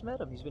when you first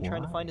met him. He's been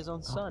trying to find his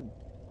own son.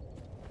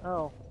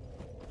 Oh.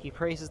 He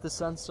praises the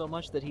sun so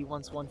much that he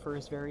wants one for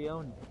his very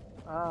own.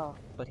 Ah.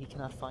 But he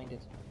cannot find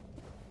it.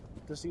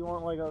 Does he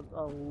want like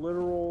a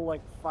literal,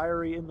 like,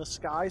 fiery in the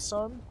sky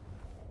sun?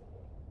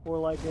 Or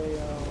like a,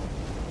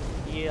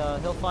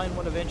 he'll find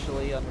one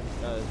eventually,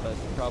 but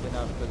probably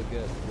not for the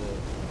good.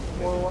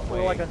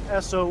 Or like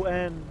an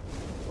SON,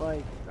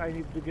 like, I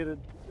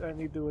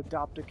need to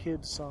adopt a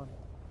kid's son.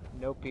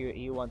 Nope,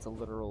 he wants a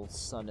literal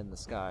sun in the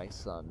sky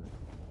sun.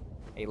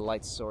 A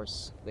light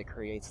source that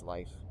creates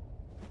life.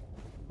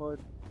 But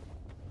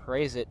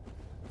praise it.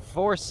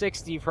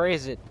 460,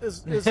 praise it.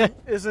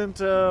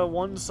 Isn't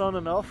one sun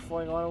enough?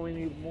 Like, why do we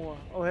need more?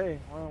 Oh hey,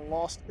 I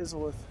lost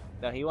Isolith.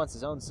 No, he wants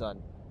his own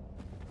son.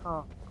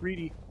 Huh,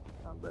 greedy.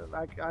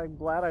 I'm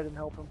glad I didn't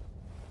help him.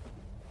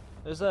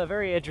 There's a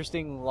very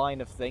interesting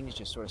line of things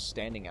just sort of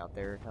standing out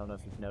there. I don't know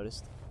if you've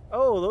noticed.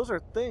 Oh, those are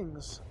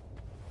things.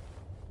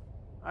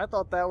 I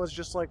thought that was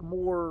just like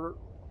more...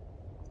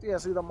 Yeah,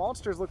 see, the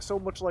monsters look so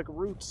much like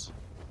roots.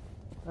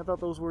 I thought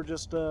those were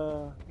just,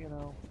 you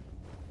know...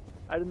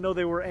 I didn't know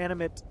they were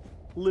animate,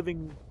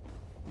 living,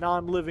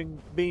 non-living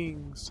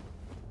beings.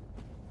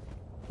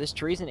 This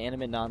tree's an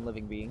animate,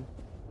 non-living being.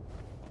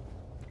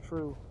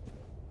 True.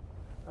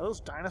 Are those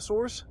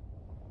dinosaurs?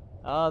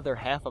 They're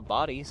half of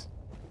bodies.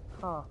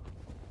 Huh.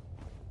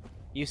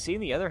 You've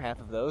seen the other half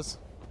of those.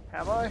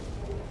 Have I?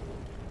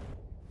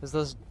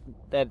 There's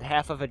that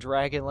half of a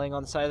dragon laying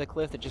on the side of the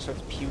cliff that just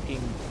starts puking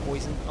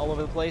poison all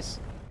over the place.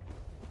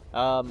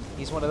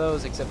 He's one of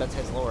those, except that's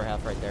his lower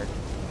half right there.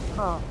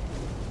 Huh.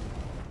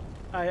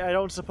 I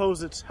don't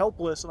suppose it's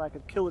helpless and I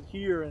could kill it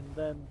here and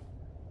then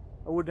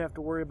I wouldn't have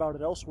to worry about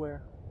it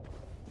elsewhere.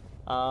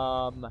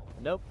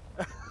 Nope.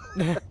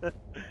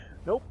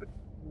 Nope.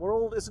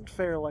 World isn't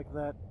fair like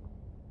that.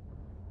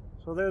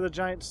 So they're the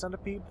giant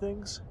centipede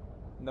things?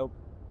 Nope.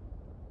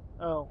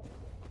 Oh.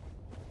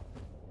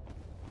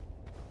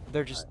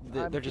 They're just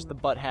they're just the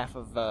butt half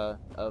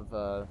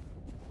of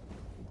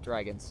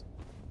dragons.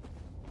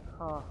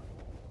 Huh.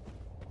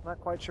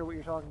 Not quite sure what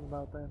you're talking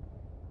about then.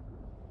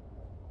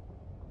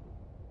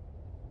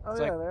 Oh It's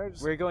yeah, like, they're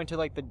just... we were going to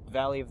like the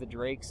Valley of the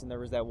Drakes, and there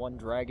was that one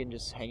dragon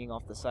just hanging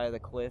off the side of the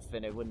cliff,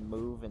 and it wouldn't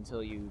move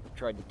until you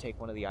tried to take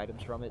one of the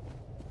items from it.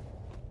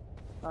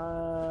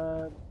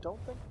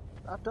 Don't think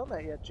I've done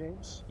that yet,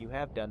 James. You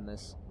have done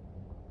this.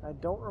 I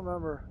don't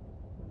remember.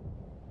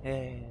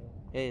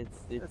 It's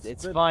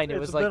been, fine. It it's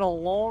was been like a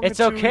long it's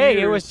 2 okay.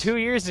 years. It was 2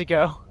 years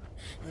ago.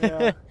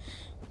 Yeah.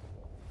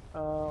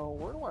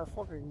 Where do I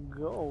fucking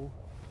go?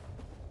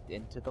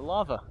 Into the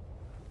lava.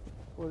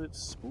 But it's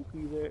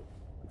spooky there.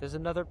 There's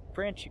another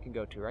branch you can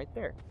go to right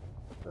there.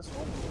 This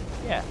one?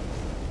 Yeah.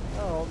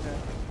 Oh, okay.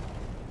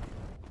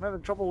 I'm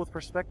having trouble with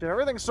perspective.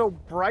 Everything's so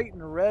bright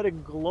and red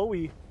and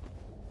glowy.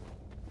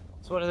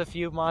 It's one of the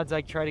few mods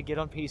I try to get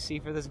on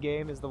PC for this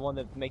game is the one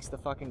that makes the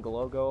fucking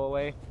glow go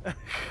away.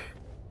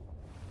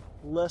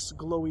 Less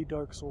glowy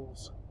Dark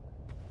Souls.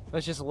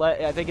 Let's just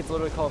I think it's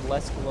literally called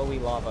less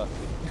glowy lava.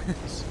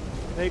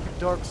 Make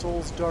Dark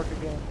Souls dark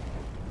again.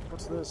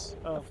 What's this?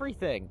 A Oh. free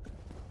thing.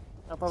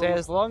 I thought So it was...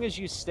 as long as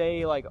you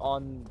stay like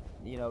on,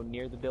 you know,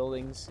 near the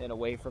buildings and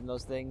away from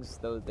those things,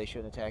 though they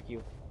shouldn't attack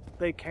you.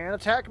 They can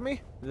attack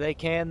me? They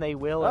can, they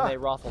will, and they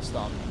raffle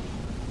stomp.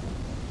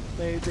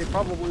 They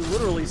probably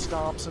literally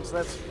stomp since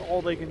that's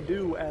all they can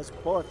do as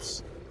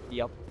butts.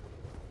 Yep.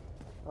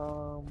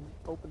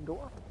 Open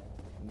door?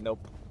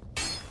 Nope.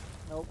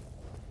 Nope.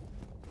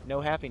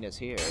 No happiness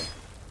here.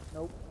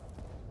 Nope.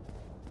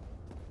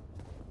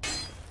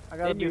 I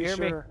gotta Didn't you be hear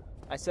sure. me?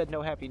 I said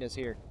no happiness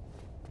here.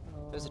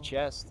 There's a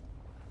chest.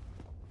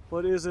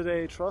 But is it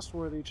a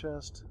trustworthy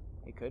chest?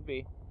 It could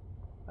be.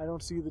 I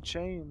don't see the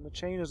chain. The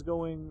chain is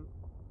going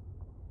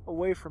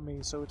away from me,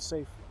 so it's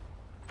safe.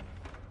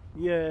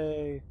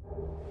 Yay.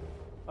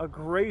 A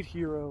great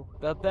hero.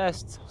 The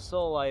best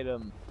soul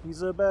item. He's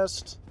the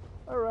best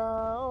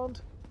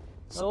around.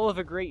 Soul of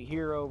a great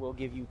hero will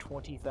give you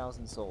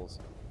 20,000 souls.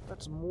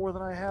 That's more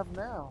than I have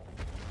now.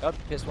 Oh,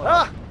 piss one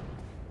off.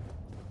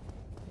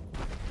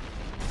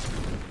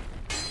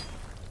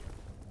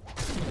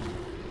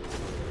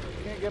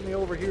 Can't get me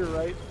over here,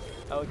 right?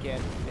 Oh, it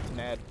can. It's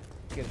mad.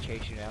 It's gonna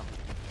chase you now.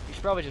 You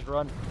should probably just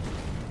run.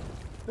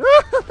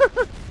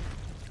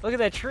 Look at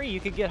that tree. You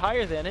could get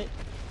higher than it.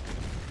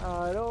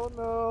 I don't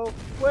know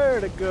where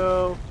to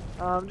go.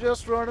 I'm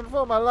just running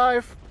for my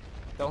life.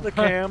 Don't The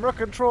camera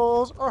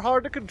controls are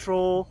hard to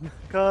control,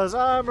 'cause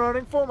I'm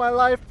running for my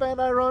life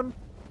and I run.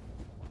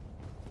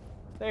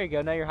 There you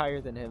go. Now you're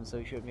higher than him, so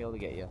he shouldn't be able to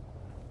get you.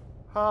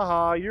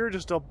 Haha, you're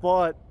just a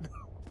butt.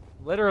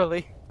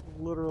 Literally.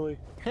 Literally.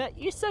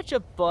 You're such a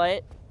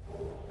butt.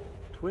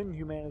 Twin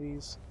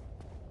humanities.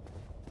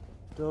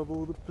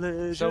 Double the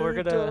pleasure, So we're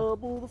gonna-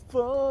 double the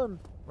fun.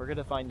 We're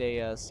gonna find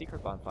a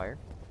secret bonfire.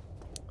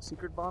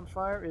 Secret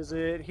bonfire, is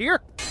it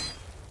here?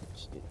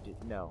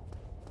 No.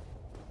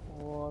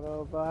 What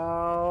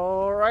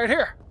about right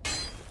here?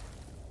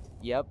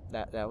 Yep,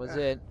 that was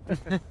it.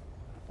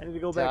 I need to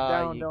go back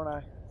down, don't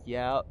I?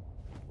 Yep.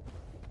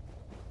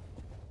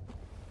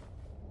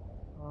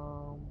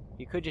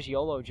 You could just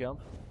YOLO jump.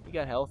 You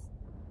got health.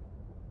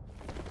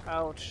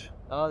 Ouch.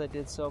 Oh, that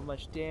did so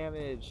much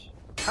damage.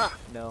 Ha!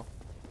 No.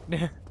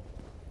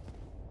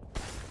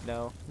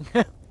 No.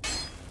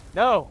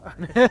 No!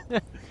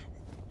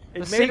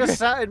 It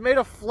made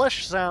a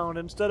flesh sound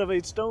instead of a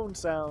stone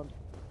sound.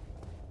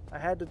 I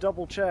had to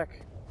double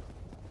check.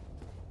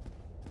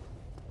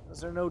 Is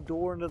there no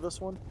door into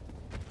this one?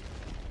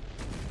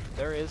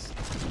 There is.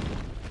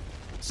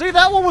 See,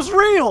 that one was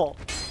real!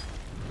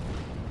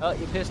 Oh,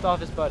 you pissed off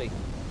his buddy.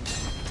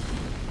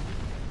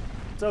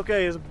 It's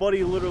okay, his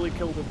buddy literally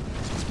killed him.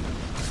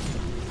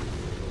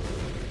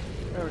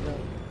 There we go.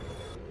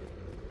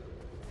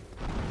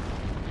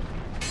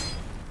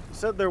 He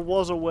said there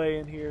was a way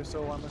in here,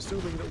 so I'm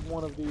assuming that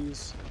one of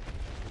these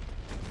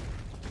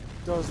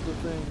does the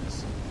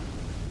things.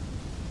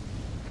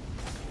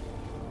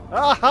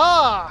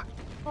 Aha!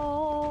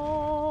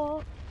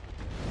 Oh.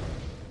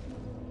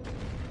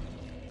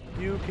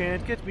 You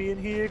can't get me in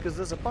here because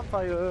there's a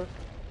bonfire.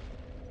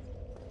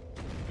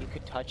 You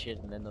could touch it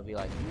and then they'll be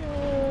like,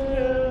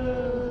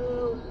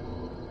 No!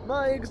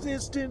 My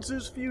existence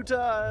is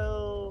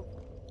futile.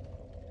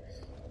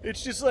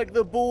 It's just like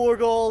the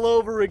Borg all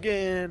over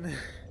again.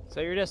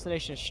 so your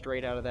destination is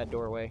straight out of that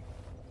doorway.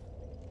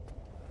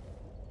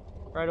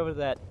 Right over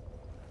that.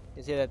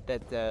 You see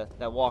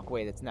that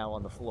walkway that's now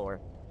on the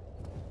floor.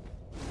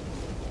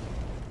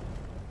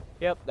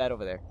 Yep, that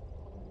over there.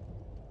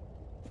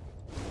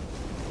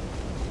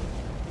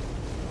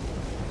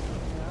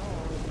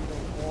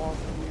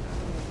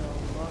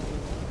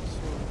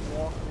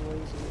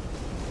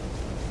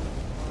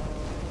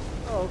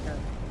 Oh, okay.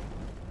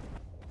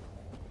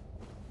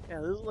 Yeah,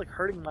 this is like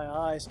hurting my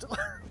eyes.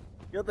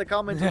 You have to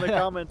comment in the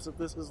comments if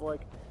this is like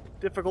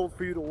difficult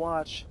for you to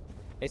watch.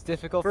 It's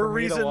difficult for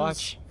me to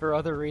watch for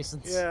other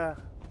reasons. Yeah.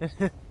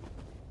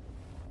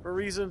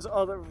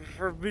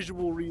 For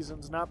visual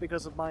reasons, not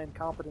because of my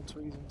incompetence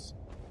reasons.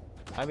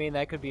 I mean,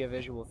 that could be a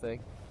visual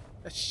thing.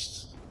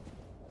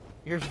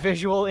 Your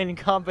visual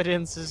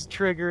incompetence is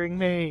triggering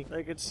me.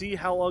 They could see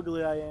how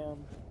ugly I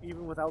am,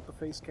 even without the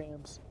face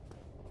cams.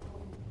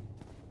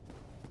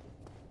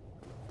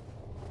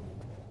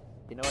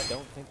 You know, I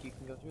don't think you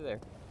can go through there.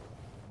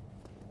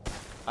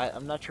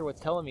 I'm not sure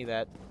what's telling me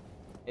that.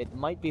 It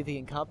might be the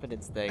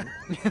incompetence thing.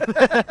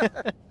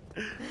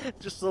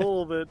 Just a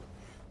little bit.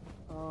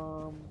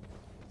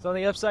 So on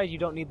the upside, you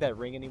don't need that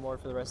ring anymore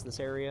for the rest of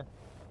this area.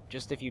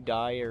 Just if you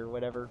die or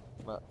whatever.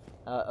 Well,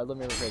 let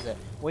me rephrase that.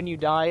 When you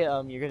die,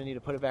 you're gonna need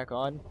to put it back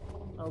on.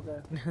 Okay.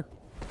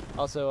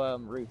 Also,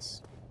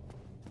 roots.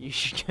 You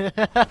should.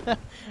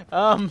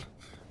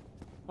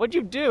 What'd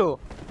you do?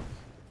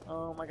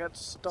 I got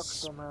stuck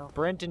somehow.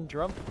 Sprint and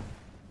jump.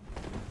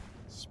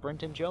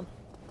 Sprint and jump.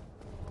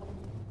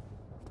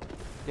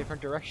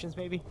 Different directions,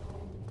 maybe.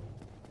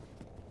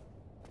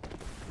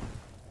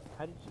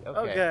 How did you?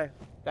 Okay. Okay.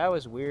 That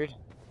was weird.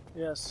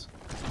 Yes.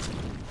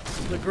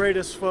 The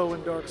greatest foe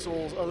in Dark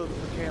Souls, other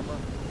than the camera.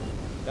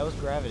 That was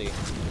gravity.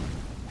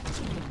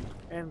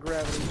 And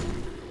gravity.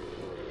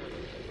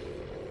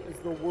 Is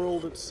the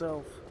world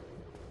itself.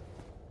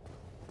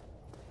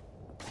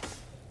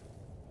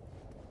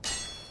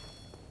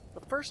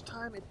 The first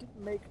time it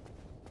didn't make...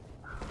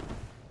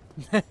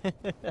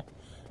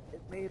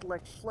 It made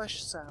like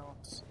flesh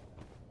sounds.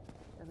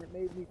 And it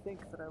made me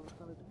think that I was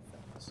going to do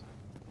things.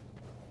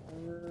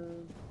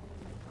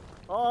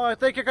 Oh, I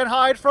think you can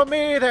hide from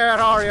me there,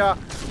 are ya?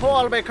 Oh,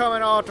 I'll be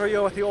coming after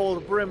you with the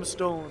old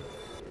brimstone.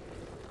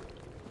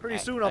 Pretty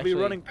soon I'll be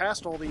running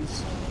past all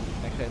these.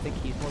 Actually, I think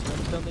he's more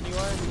brimstone than you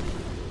are.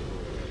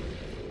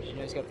 You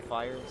know he's got the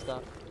fire and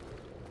stuff.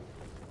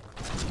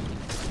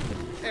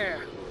 Yeah.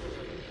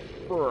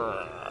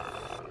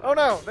 Oh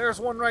no,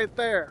 there's one right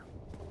there.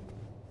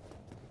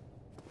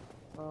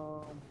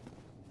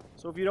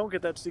 So if you don't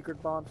get that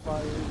secret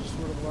bonfire, you're just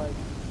sort of like...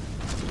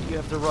 You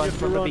have to run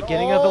from the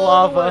beginning of the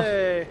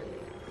lava.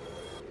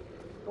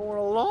 Going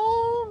a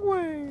long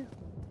way.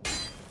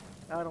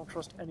 I don't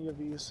trust any of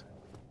these.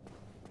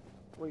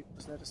 Wait,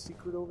 is that a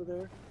secret over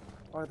there?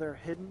 Are there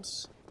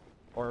hiddens?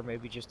 Or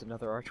maybe just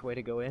another archway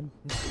to go in?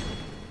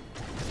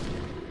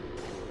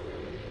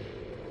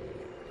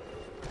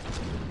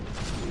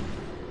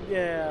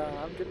 Yeah,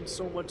 I'm getting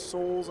so much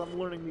souls, I'm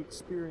learning the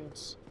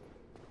experience.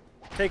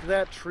 Take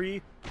that,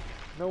 tree.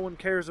 No one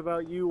cares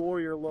about you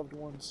or your loved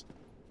ones.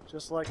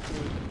 Just like me.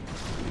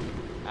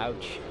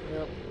 Ouch.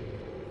 Yep.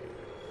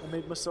 I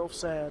made myself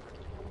sad.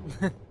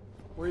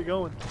 Where are you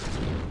going?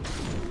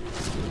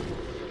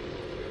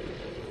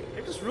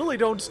 They just really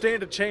don't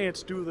stand a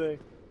chance, do they?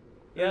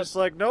 They're just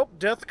like, nope,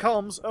 death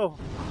comes. Oh.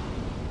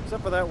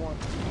 Except for that one.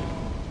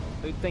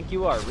 Who do you think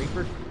you are,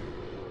 Reaper?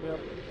 Yep.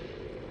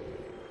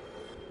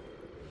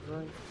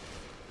 Right.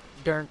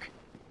 Dunk.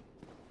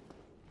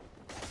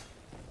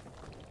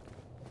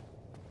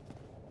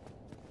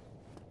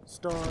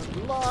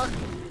 Stun lock!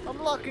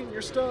 I'm locking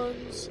your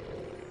stuns!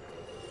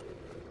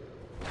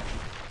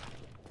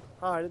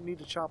 Ah, I didn't need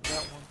to chop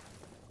that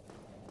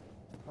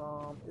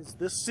one. Is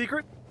this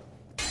secret?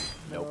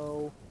 Nope.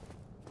 No.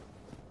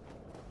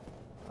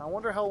 I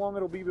wonder how long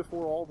it'll be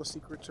before all the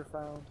secrets are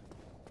found.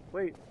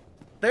 Wait.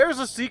 There's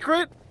a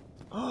secret?!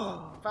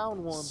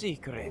 Found one.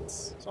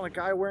 Secrets. It's on a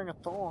guy wearing a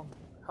thong.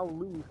 How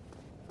lewd.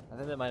 I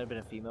think that might have been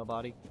a female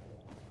body.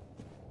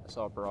 I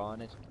saw a bra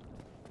on it.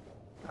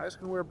 Guys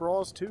can wear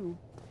bras too.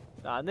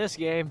 Not in this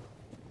game.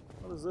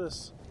 What is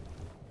this?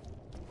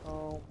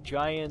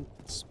 Giant,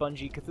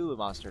 spongy Cthulhu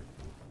monster.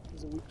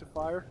 Is it weak to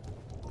fire?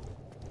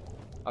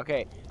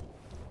 Okay,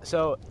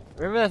 so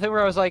remember that thing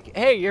where I was like,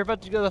 hey, you're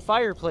about to go to the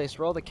fireplace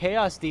where all the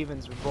chaos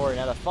demons were born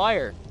out of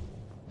fire.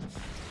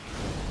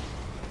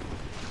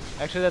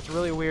 Actually, that's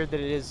really weird that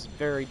it is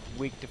very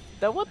weak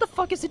to... What the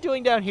fuck is it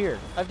doing down here?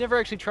 I've never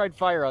actually tried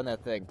fire on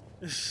that thing.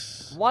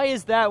 Why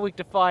is that weak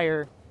to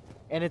fire?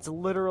 And it's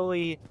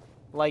literally,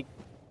 like,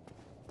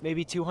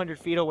 maybe 200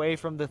 feet away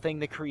from the thing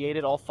that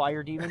created all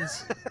fire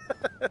demons?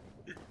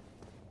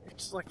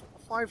 It's like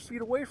 5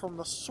 feet away from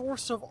the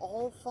source of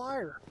all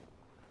fire.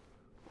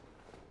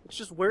 It's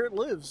just where it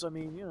lives, I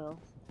mean, you know.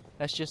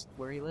 That's just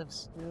where he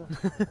lives.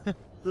 Yeah.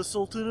 The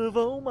Sultan of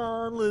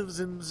Oman lives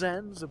in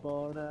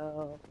Zanzibar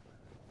now.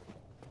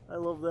 I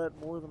love that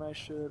more than I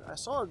should. I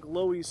saw a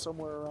glowy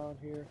somewhere around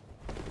here.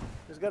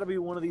 There's got to be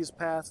one of these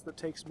paths that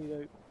takes me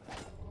to...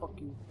 Fuck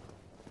you.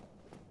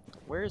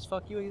 Where is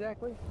fuck you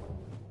exactly?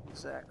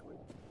 Exactly.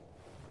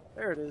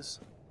 There it is.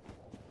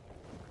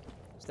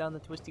 It's down the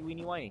twisty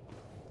weeny whiny.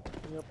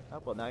 Yep.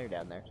 Oh, well, now you're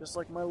down there. Just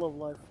like my love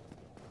life.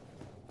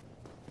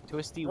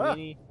 Twisty,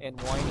 weeny, and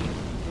whiny.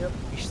 Yep.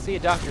 You should see a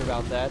doctor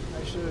about that.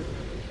 I should.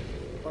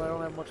 But I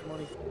don't have much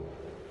money.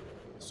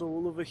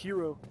 Soul of a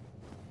hero.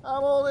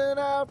 I'm holding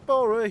out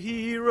for a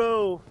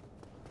hero.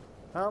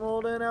 I'm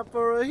holding out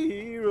for a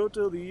hero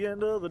till the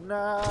end of the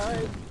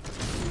night.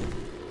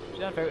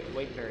 You don't have to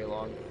wait very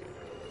long.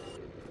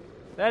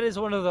 That is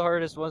one of the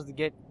hardest ones to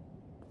get.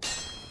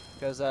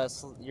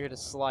 Because you're gonna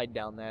slide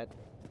down that.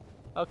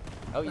 Oh,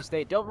 oh, you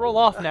stayed. Don't roll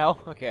off now.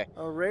 Okay.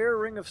 A rare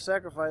ring of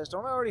sacrifice.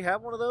 Don't I already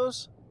have one of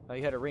those? Oh,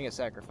 you had a ring of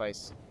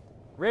sacrifice.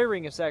 Rare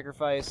ring of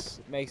sacrifice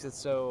makes it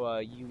so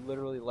you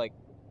literally like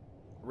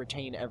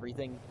retain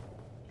everything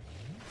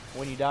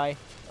when you die.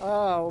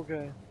 Oh,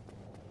 okay.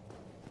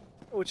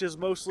 Which is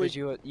mostly.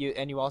 Because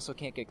you also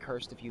can't get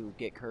cursed if you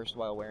get cursed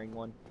while wearing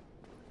one.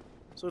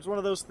 So it's one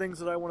of those things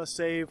that I want to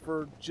save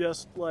for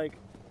just like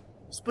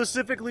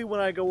specifically when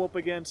I go up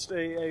against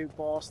a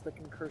boss that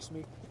can curse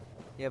me.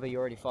 Yeah, but you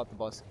already fought the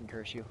boss that can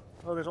curse you.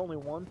 Oh, there's only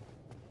one?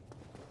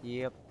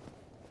 Yep.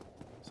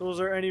 So is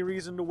there any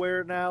reason to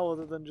wear it now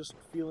other than just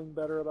feeling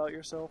better about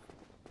yourself?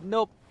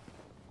 Nope.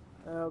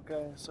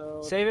 Okay, so...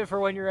 Save it for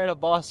when you're at a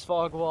boss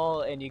fog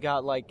wall and you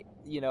got like,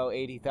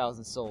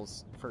 80,000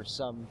 souls for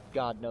some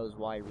god knows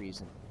why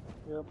reason.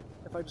 Yep.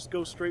 If I just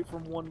go straight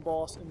from one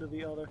boss into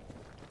the other.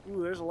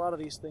 Ooh, there's a lot of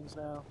these things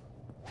now.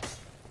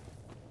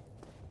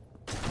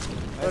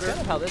 That's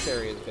kind of how this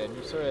area has been.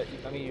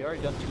 You've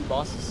already done 2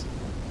 bosses.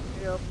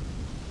 Yep.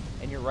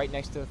 And you're right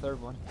next to the 3rd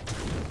one.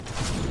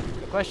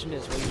 The question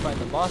is, will you find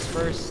the boss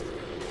first,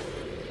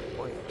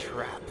 or the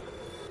trap?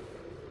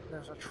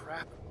 There's a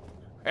trap.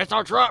 It's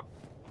our trap!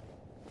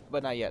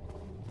 But not yet.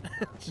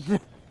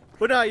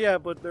 But not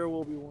yet, but there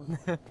will be one.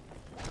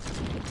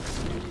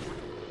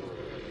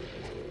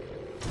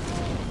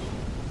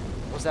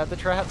 Was that the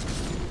trap?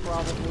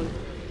 Probably.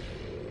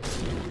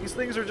 These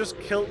things are just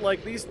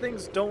these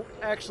things don't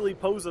actually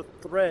pose a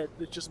threat.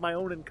 It's just my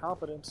own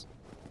incompetence.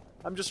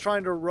 I'm just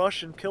trying to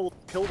rush and kill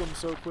them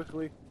so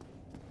quickly.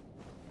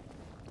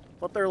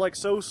 But they're like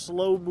so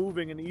slow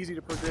moving and easy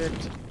to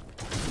predict.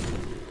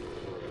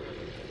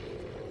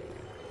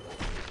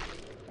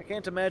 I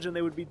can't imagine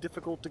they would be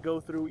difficult to go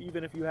through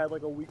even if you had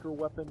like a weaker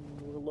weapon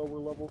and you were lower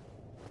level.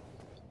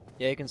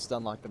 Yeah, you can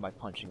stun lock them by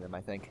punching them,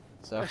 I think.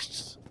 So.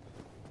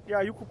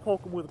 Yeah, you can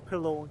poke them with a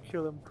pillow and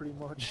kill them pretty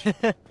much.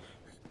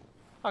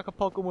 I can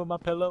poke them with my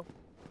pillow.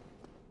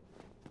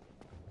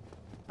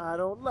 I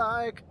don't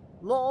like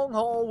long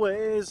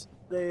hallways.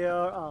 They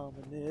are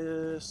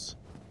ominous.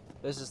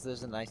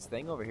 There's a nice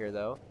thing over here,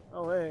 though.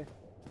 Oh, hey.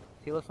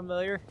 Do you look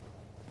familiar?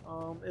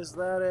 Is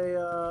that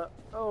a,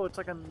 oh, it's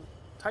like a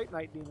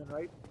Titanite demon,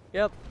 right?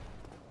 Yep.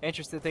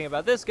 Interesting thing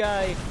about this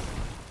guy,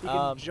 He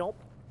can jump.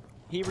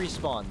 he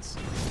respawns.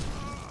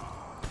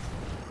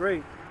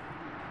 Great.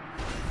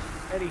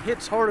 And he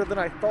hits harder than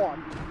I thought.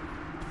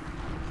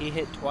 He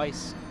hit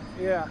twice,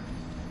 Yeah.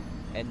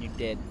 and you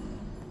did.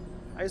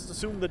 I just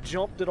assumed the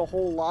jump did a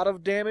whole lot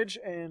of damage,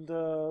 and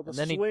the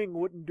swing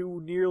wouldn't do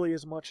nearly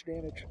as much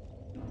damage.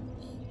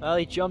 Well,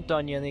 he jumped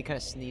on you, and then he kind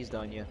of sneezed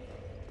on you.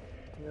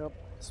 Yep.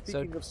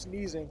 Speaking of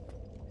sneezing.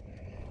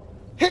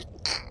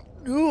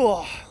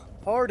 Ugh,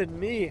 pardon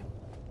me.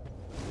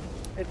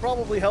 It'd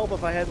probably help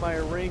if I had my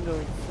ring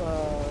of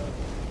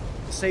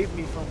save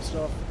me from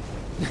stuff.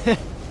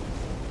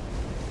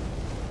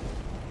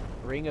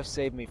 Ring of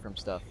save me from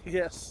stuff.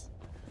 Yes.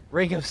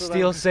 Ring of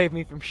steel save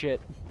me from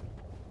shit.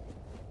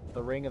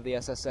 The ring of the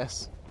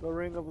SSS. The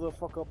ring of the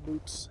fuck up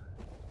boots.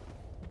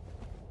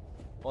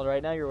 Well,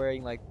 right now you're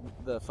wearing like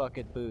the fuck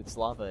it boots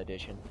lava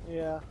edition.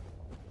 Yeah.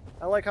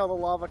 I like how the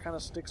lava kind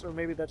of sticks, or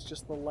maybe that's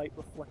just the light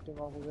reflecting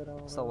off of it. I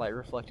don't It's know. the light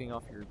reflecting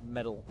off your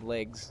metal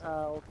legs.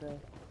 Oh, okay.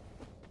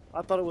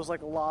 I thought it was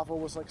like lava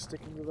was like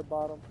sticking to the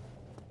bottom.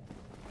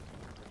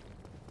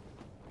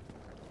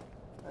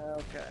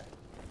 Okay.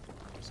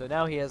 So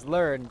now he has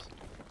learned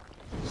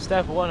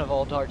step 1 of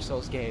all Dark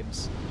Souls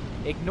games.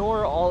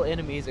 Ignore all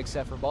enemies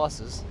except for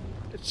bosses.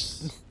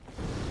 It's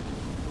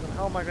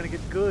how am I gonna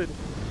get good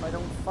if I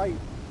don't fight?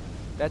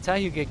 That's how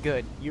you get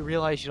good. You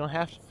realize you don't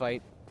have to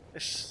fight.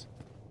 It's...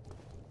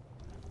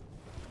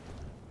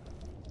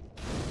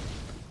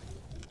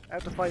 I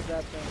have to fight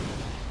that thing.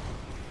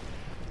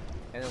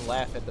 And then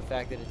laugh at the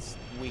fact that it's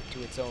weak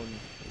to its own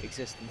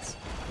existence.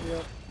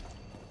 Yep.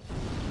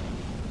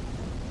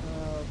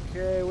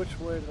 Okay, which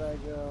way did I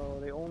go?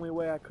 The only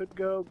way I could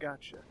go?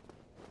 Gotcha.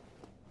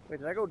 Wait,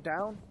 did I go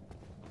down?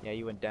 Yeah,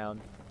 you went down.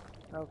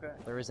 Okay.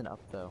 There is an up,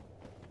 though.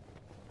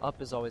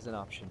 Up is always an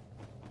option.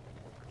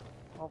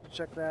 I'll have to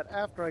check that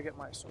after I get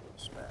my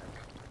swords back.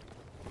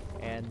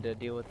 And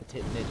deal with the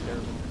Titnit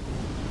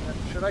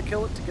Derman. Should I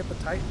kill it to get the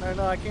Titan?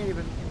 No, I can't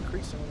even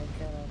increase anything,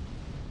 can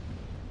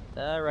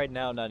I? Right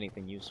now, not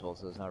anything useful,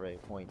 so there's not really a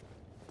point.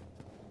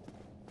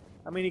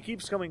 I mean, he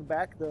keeps coming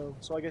back, though,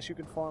 so I guess you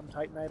can farm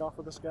Titanite off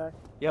of this guy.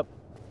 Yep.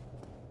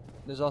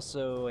 There's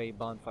also a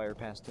bonfire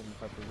past him,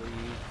 if I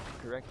believe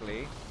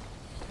correctly.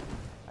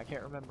 I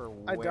can't remember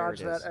where I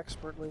dodged it is. that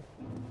expertly.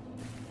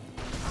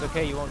 It's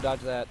okay, you won't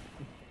dodge that.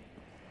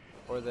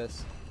 Or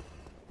this.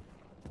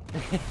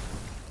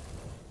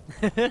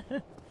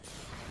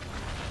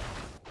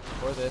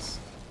 Or this.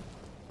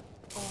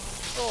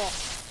 Oh.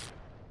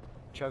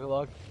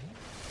 Chug-a-lug.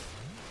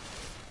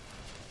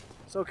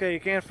 It's okay, you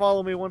can't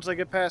follow me once I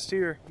get past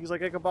here. He's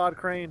like Ichabod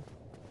Crane.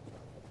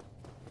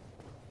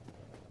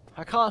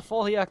 I can't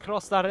follow you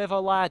across the river,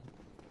 lad.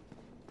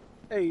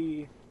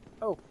 Hey.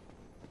 Oh.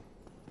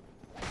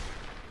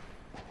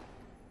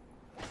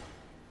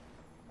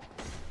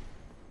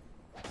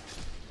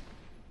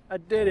 I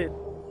did it.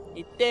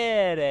 You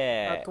did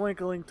A it!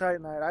 twinkling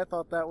titanite. I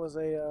thought that was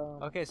a,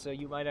 Okay, so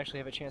you might actually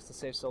have a chance to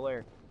save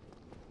Solaire.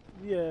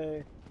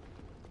 Yay.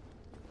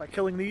 By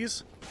killing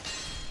these?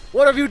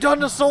 What have you done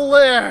to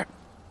Solaire?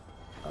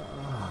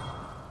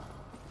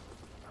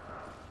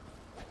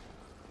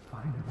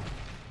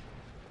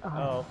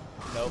 Oh,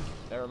 nope.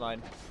 Never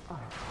mind.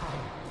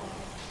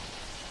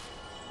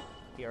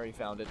 He already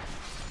found it.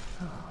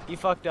 He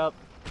fucked up.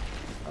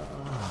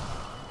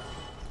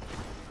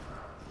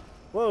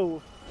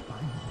 Whoa.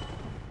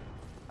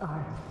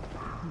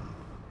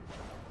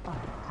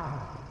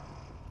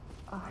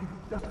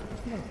 I've done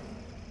it.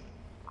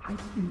 I did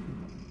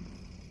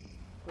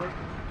it.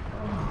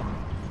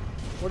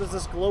 What is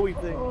this glowy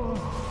thing?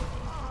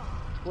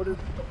 What is...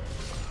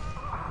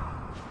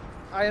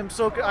 I am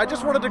so... I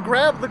just wanted to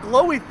grab the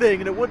glowy thing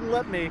and it wouldn't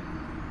let me.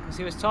 Because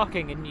he was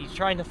talking and he's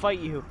trying to fight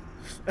you.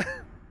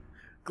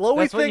 Glowy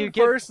That's what thing you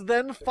get- first,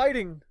 then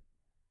fighting.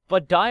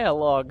 But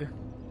dialogue.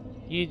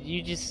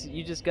 You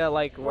just got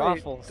like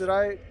waffles. Wait, did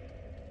I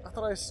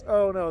thought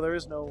oh no, there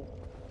is no...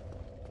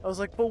 I was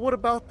like, but what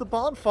about the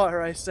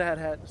bonfire I sat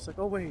at? It's like,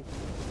 oh wait,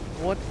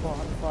 what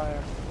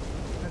bonfire?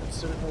 I didn't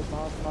sit at no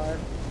bonfire.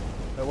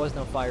 There was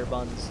no fire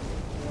buns.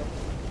 Yep.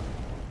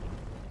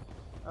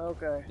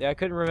 Okay. Yeah, I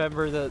couldn't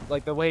remember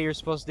the way you're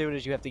supposed to do it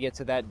is you have to get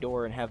to that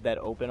door and have that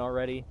open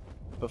already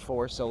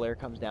before Solaire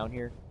comes down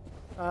here.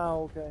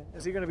 Oh, okay.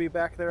 Is he gonna be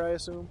back there, I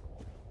assume?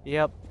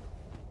 Yep.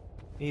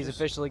 He's Just-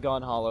 officially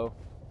gone hollow.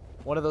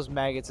 One of those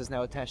maggots is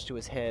now attached to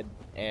his head,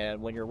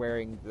 and when you're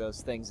wearing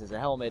those things as a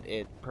helmet,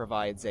 it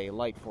provides a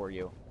light for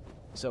you.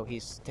 So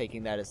he's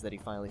taking that as that he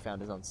finally found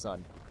his own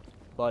son.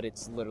 But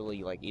it's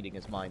literally like eating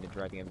his mind and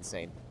driving him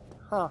insane.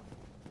 Huh.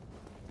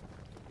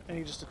 And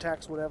he just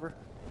attacks whatever.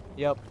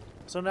 Yep.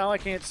 So now I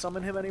can't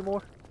summon him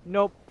anymore?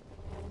 Nope.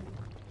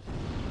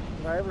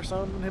 Did I ever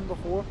summon him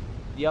before?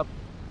 Yep.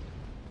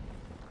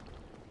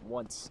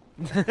 Once.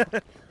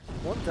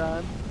 One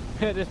time.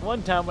 Just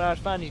one time when I was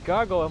finding these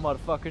gargoyle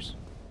motherfuckers.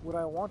 Would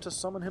I want to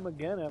summon him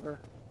again ever?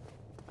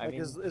 I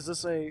mean, is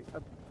this a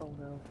oh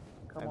no.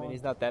 Come on.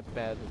 he's not that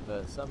bad with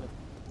the summon.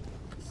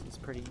 It's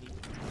pretty neat.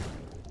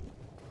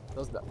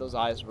 Those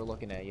eyes were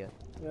looking at you.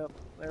 Yep,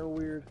 they're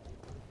weird.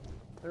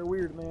 They're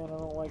weird, man. I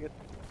don't like it.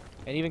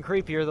 And even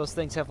creepier, those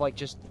things have like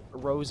just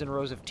rows and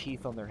rows of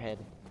teeth on their head.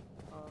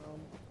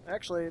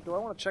 Actually, do I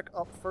want to check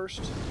up first?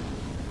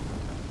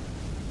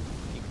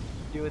 You can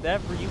do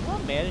whatever you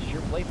want, man. It's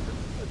your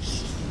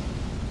playthrough.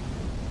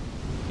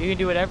 You can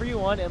do whatever you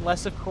want,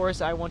 unless, of course,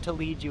 I want to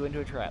lead you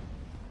into a trap.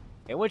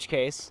 In which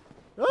case...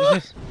 Ah! I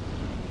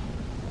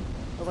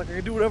was like, I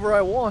can do whatever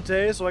I want,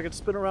 eh? So I can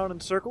spin around in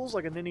circles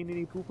like a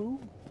ninny poo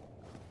poo.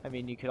 I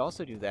mean, you could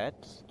also do that,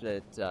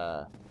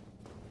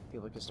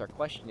 people could start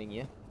questioning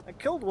you. I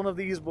killed one of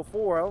these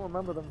before. I don't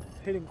remember them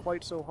hitting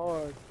quite so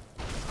hard.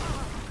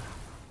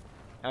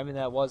 I mean,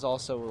 that was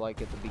also,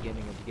 like, at the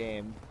beginning of the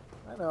game.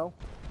 I know.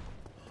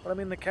 But I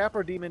mean, the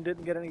Capra Demon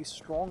didn't get any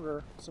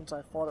stronger since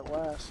I fought it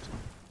last.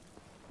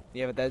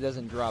 Yeah, but that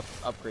doesn't drop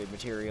upgrade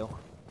material.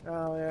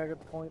 Oh, yeah,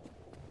 good point.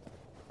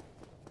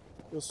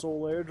 Does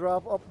Solaire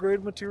drop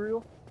upgrade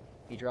material?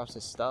 He drops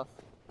his stuff.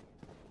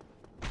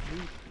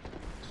 Neat.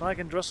 So I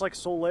can dress like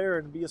Solaire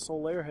and be a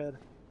Solaire head.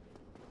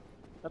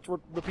 That's what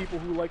the people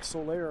who like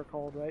Solaire are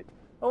called, right?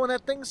 Oh, and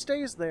that thing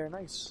stays there.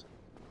 Nice.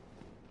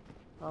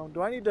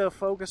 Do I need to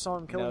focus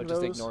on killing No,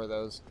 those? just ignore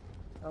those.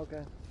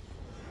 Okay.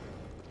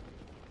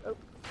 Oh.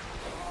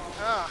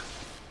 Ah.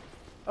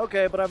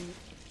 Okay, but I'm...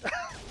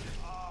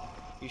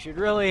 You should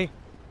really...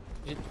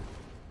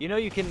 You know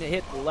you can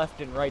hit left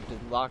and right to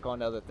lock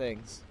on other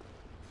things.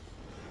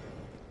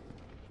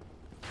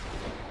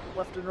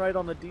 left and right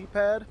on the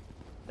D-pad?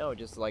 No,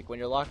 just like when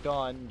you're locked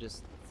on,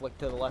 just flick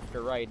to the left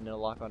or right and it'll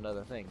lock onto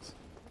other things.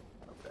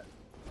 Okay.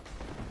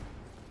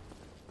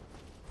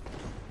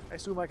 I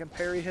assume I can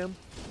parry him?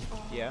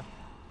 Yeah,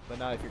 but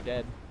not if you're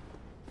dead.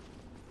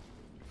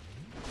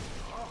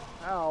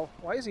 Ow.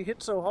 Why is he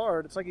hit so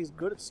hard? It's like he's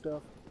good at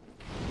stuff.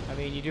 I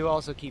mean, you do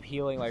also keep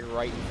healing like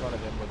right in front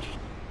of him, which...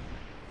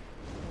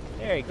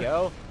 There you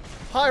go.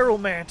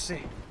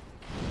 Pyromancy!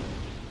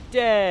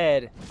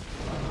 Dead!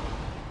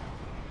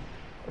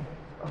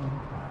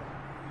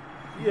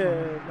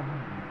 Yeah.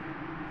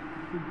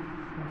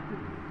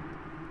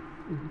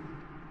 It's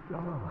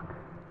dark.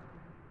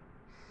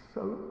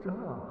 So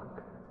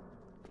dark.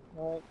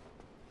 Well,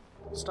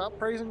 stop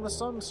praising the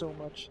sun so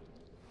much.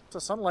 It's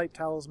a sunlight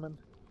talisman.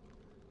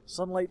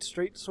 Sunlight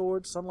straight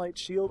sword, sunlight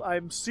shield.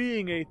 I'm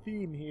seeing a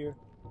theme here.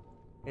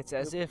 It's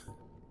as if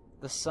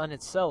the sun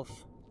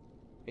itself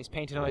is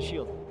painted on a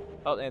shield.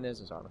 Oh, and there's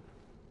his armor.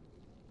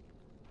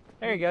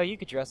 There you go, you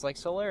could dress like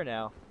Solaire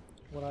now.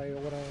 What I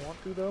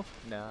want to though?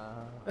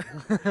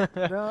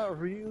 No. Not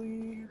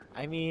really.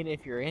 I mean,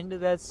 if you're into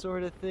that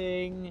sort of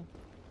thing...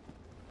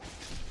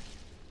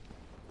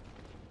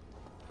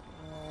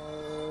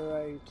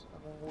 Alright.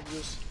 And then we'll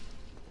just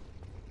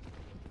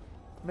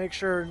make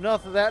sure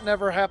nothing that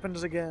never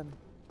happens again.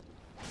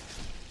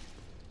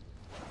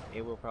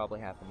 It will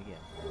probably happen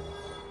again.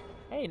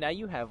 Hey, now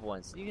you have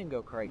one, so you can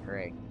go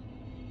cray-cray.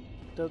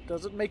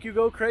 Does it make you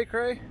go cray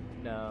cray?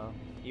 No,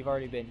 you've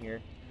already been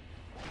here.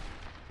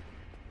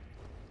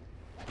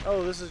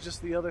 Oh, this is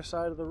just the other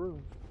side of the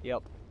room.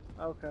 Yep.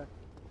 Okay.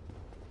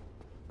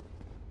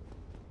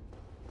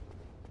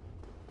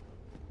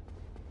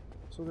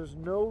 So there's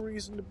no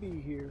reason to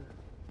be here,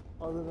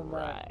 other than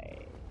that.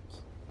 Right.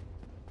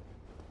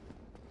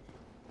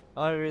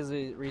 The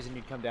only reason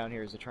you'd come down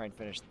here is to try and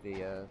finish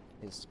the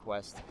his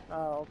quest.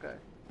 Oh, okay.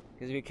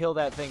 Because if you kill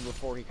that thing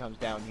before he comes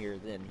down here,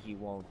 then he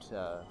won't.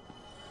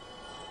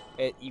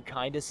 You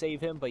kind of save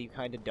him, but you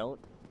kind of don't,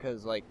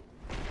 because like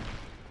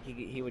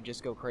he would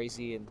just go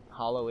crazy and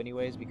hollow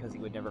anyways, because he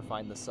would never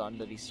find the sun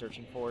that he's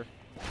searching for.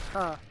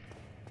 Huh.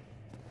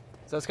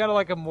 So it's kind of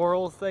like a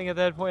moral thing at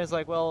that point. It's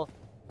like, well,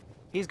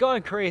 he's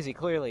going crazy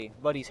clearly,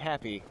 but he's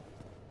happy.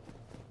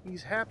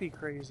 He's happy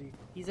crazy.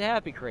 He's a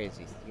happy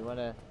crazy. You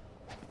wanna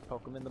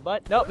poke him in the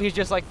butt? Nope, he's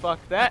just like, fuck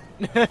that.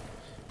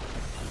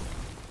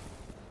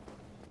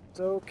 It's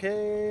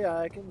okay,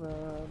 I can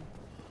run.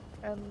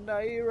 And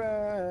I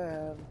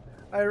ran.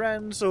 I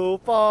ran so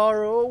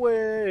far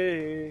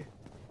away.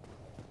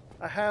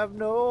 I have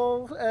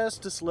no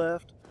Estus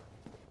left.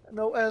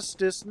 No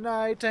Estus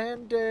night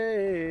and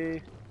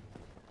day.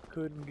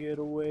 Couldn't get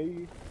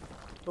away.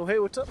 Oh, hey,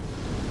 what's up?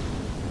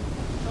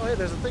 Oh, hey,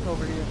 there's a thing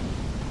over here.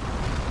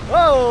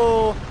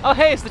 Whoa! Oh,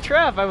 hey, it's the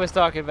trap I was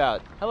talking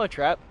about. Hello,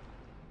 trap.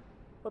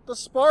 But the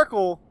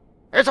sparkle.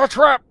 It's a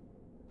trap!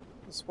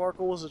 The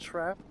sparkle was a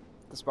trap.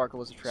 The sparkle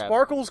was a trap.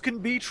 Sparkles can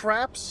be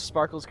traps.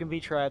 Sparkles can be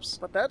traps.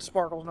 But that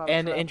sparkle's not a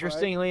And trap,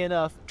 interestingly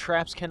enough,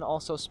 traps can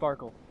also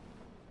sparkle.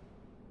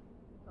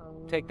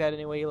 right? Take that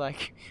any way you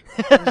like.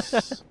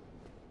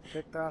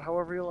 Take that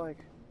however you like.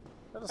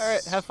 All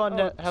right, have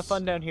fun. Have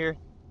fun down here.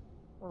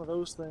 One of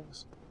those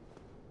things.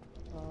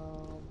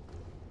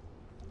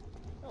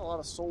 Got a lot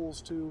of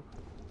souls too.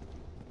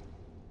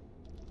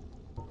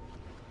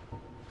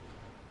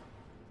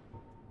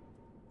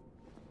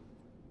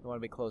 You want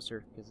to be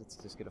closer because it's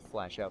just gonna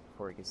flash out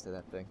before it gets to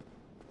that thing.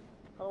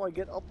 How do I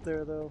get up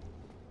there though?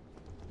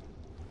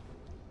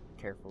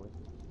 Carefully.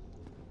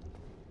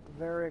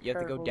 Very You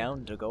have to carefully. go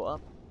down to go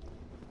up.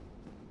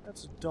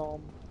 That's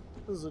dumb.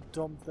 This is a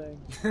dumb thing.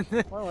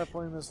 Why am I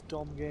playing this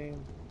dumb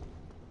game?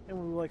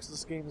 Anyone who likes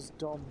this game is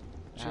dumb.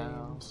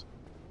 James.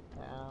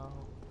 Ow.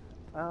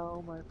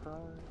 Ow, my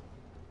pride.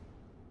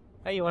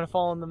 Hey, you want to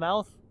fall in the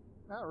mouth?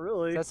 Not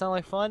really. Does that sound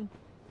like fun?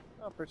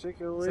 Not Does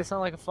particularly. that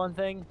sound like a fun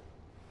thing?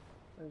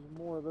 There's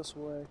more this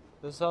way.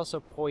 There's also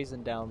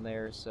poison down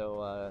there,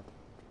 so,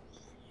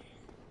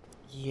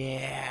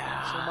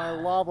 yeah. So my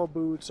lava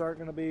boots aren't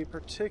going to be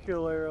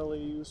particularly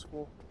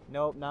useful.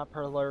 Nope, not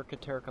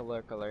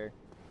perlercaturcalercaler.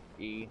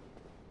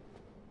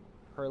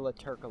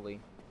 Perlaturcally.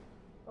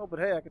 Oh, but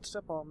hey, I could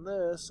step on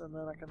this, and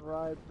then I can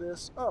ride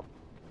this up.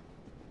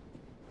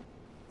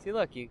 See,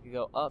 look, you can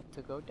go up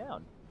to go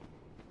down.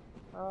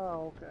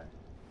 Oh, okay.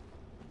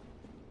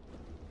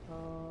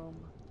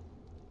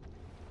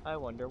 I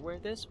wonder where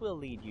this will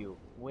lead you.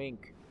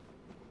 Wink.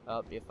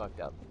 Oh, you fucked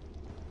up.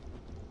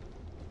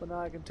 But now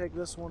I can take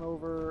this one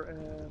over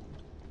and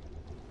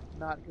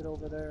not get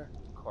over there.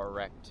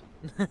 Correct.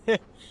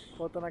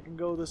 But then I can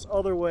go this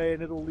other way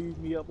and it'll lead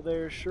me up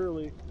there,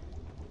 surely.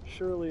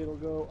 Surely it'll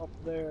go up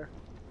there.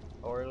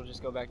 Or it'll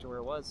just go back to where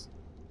it was.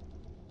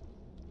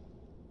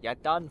 Ya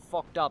done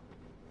fucked up.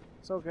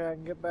 It's okay, I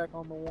can get back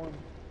on the one.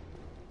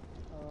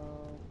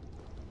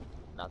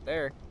 Not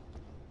there.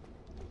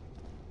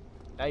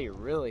 Now you're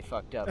really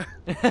fucked up.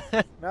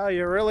 Now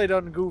you really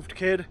done goofed,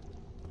 kid.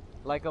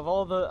 Like of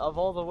all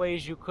the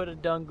ways you could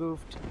have done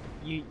goofed,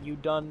 you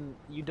done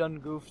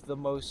goofed the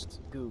most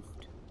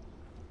goofed.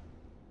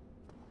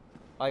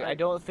 Like I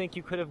don't think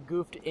you could have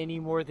goofed any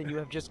more than you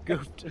have just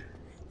goofed.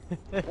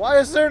 Why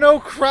is there no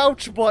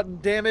crouch button,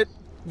 damn it?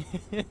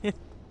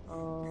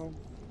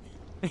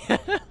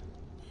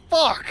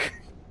 Fuck!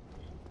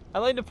 I'd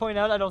like to point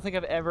out I don't think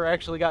I've ever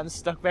actually gotten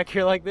stuck back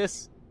here like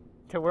this,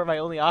 to where my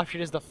only option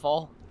is to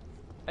fall.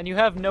 And you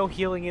have no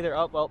healing either.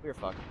 Oh, well, you're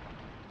fucked.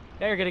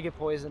 Now you're gonna get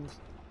poisoned.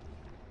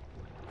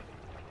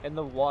 And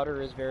the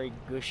water is very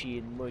gushy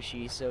and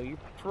mushy, so you're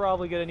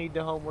probably gonna need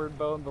the homeward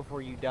bone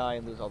before you die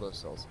and lose all those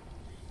souls.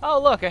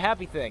 Oh, look, a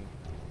happy thing.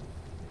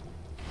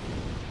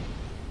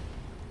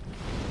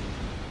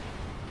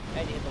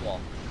 And you hit the wall.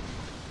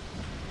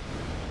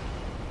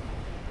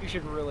 You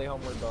should really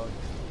homeward bone.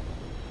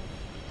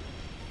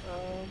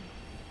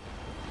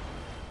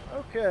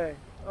 Okay.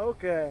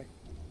 Okay.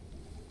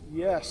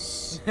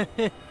 Yes.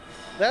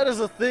 That is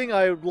a thing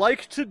I would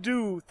like to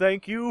do,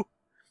 thank you.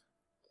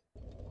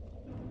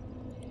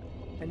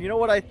 And you know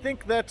what, I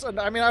think that's...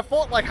 I mean, I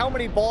fought like how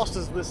many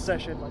bosses this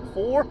session? Like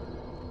 4?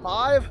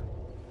 5?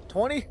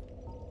 20?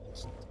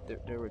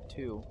 There were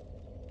 2.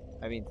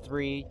 I mean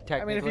 3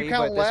 technically. I mean, if you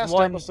count but last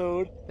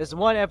episode. This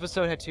one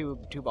episode had two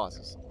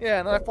bosses. Yeah,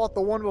 and then I fought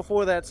the one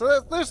before that.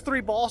 So there's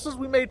 3 bosses.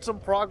 We made some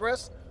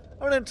progress.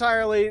 An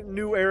entirely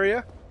new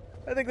area.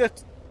 I think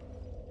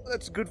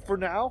that's good for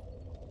now.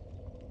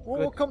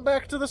 We'll come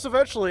back to this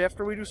eventually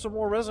after we do some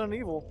more Resident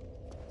Evil.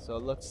 So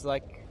it looks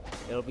like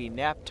it'll be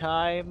nap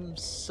time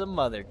some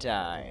other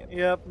time.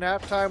 Yep,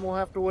 nap time will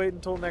have to wait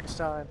until next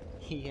time.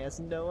 He has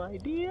no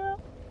idea.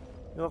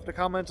 You'll have to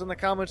comment in the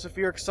comments if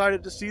you're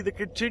excited to see the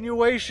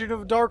continuation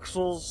of Dark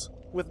Souls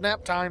with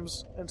nap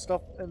times and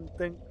stuff and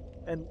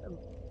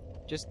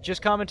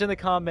Just comment in the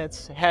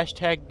comments.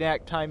 Hashtag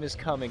nap time is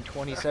coming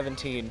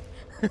 2017.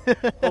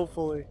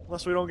 hopefully,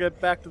 unless we don't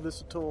get back to this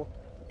until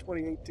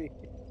 2018.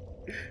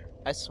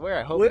 I swear,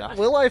 I hope not.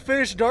 Will I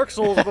finish Dark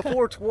Souls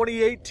before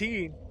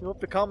 2018? You'll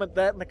have to comment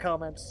that in the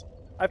comments.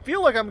 I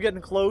feel like I'm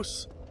getting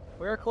close.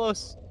 We're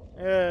close.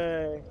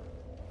 Hey.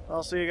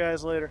 I'll see you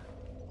guys later.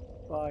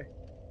 Bye.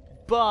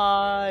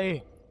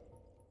 Bye.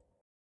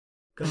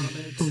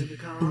 Comment in the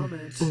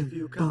comments if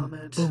you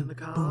comment in the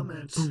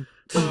comments.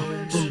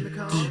 Comment in the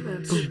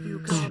comments if you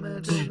comment.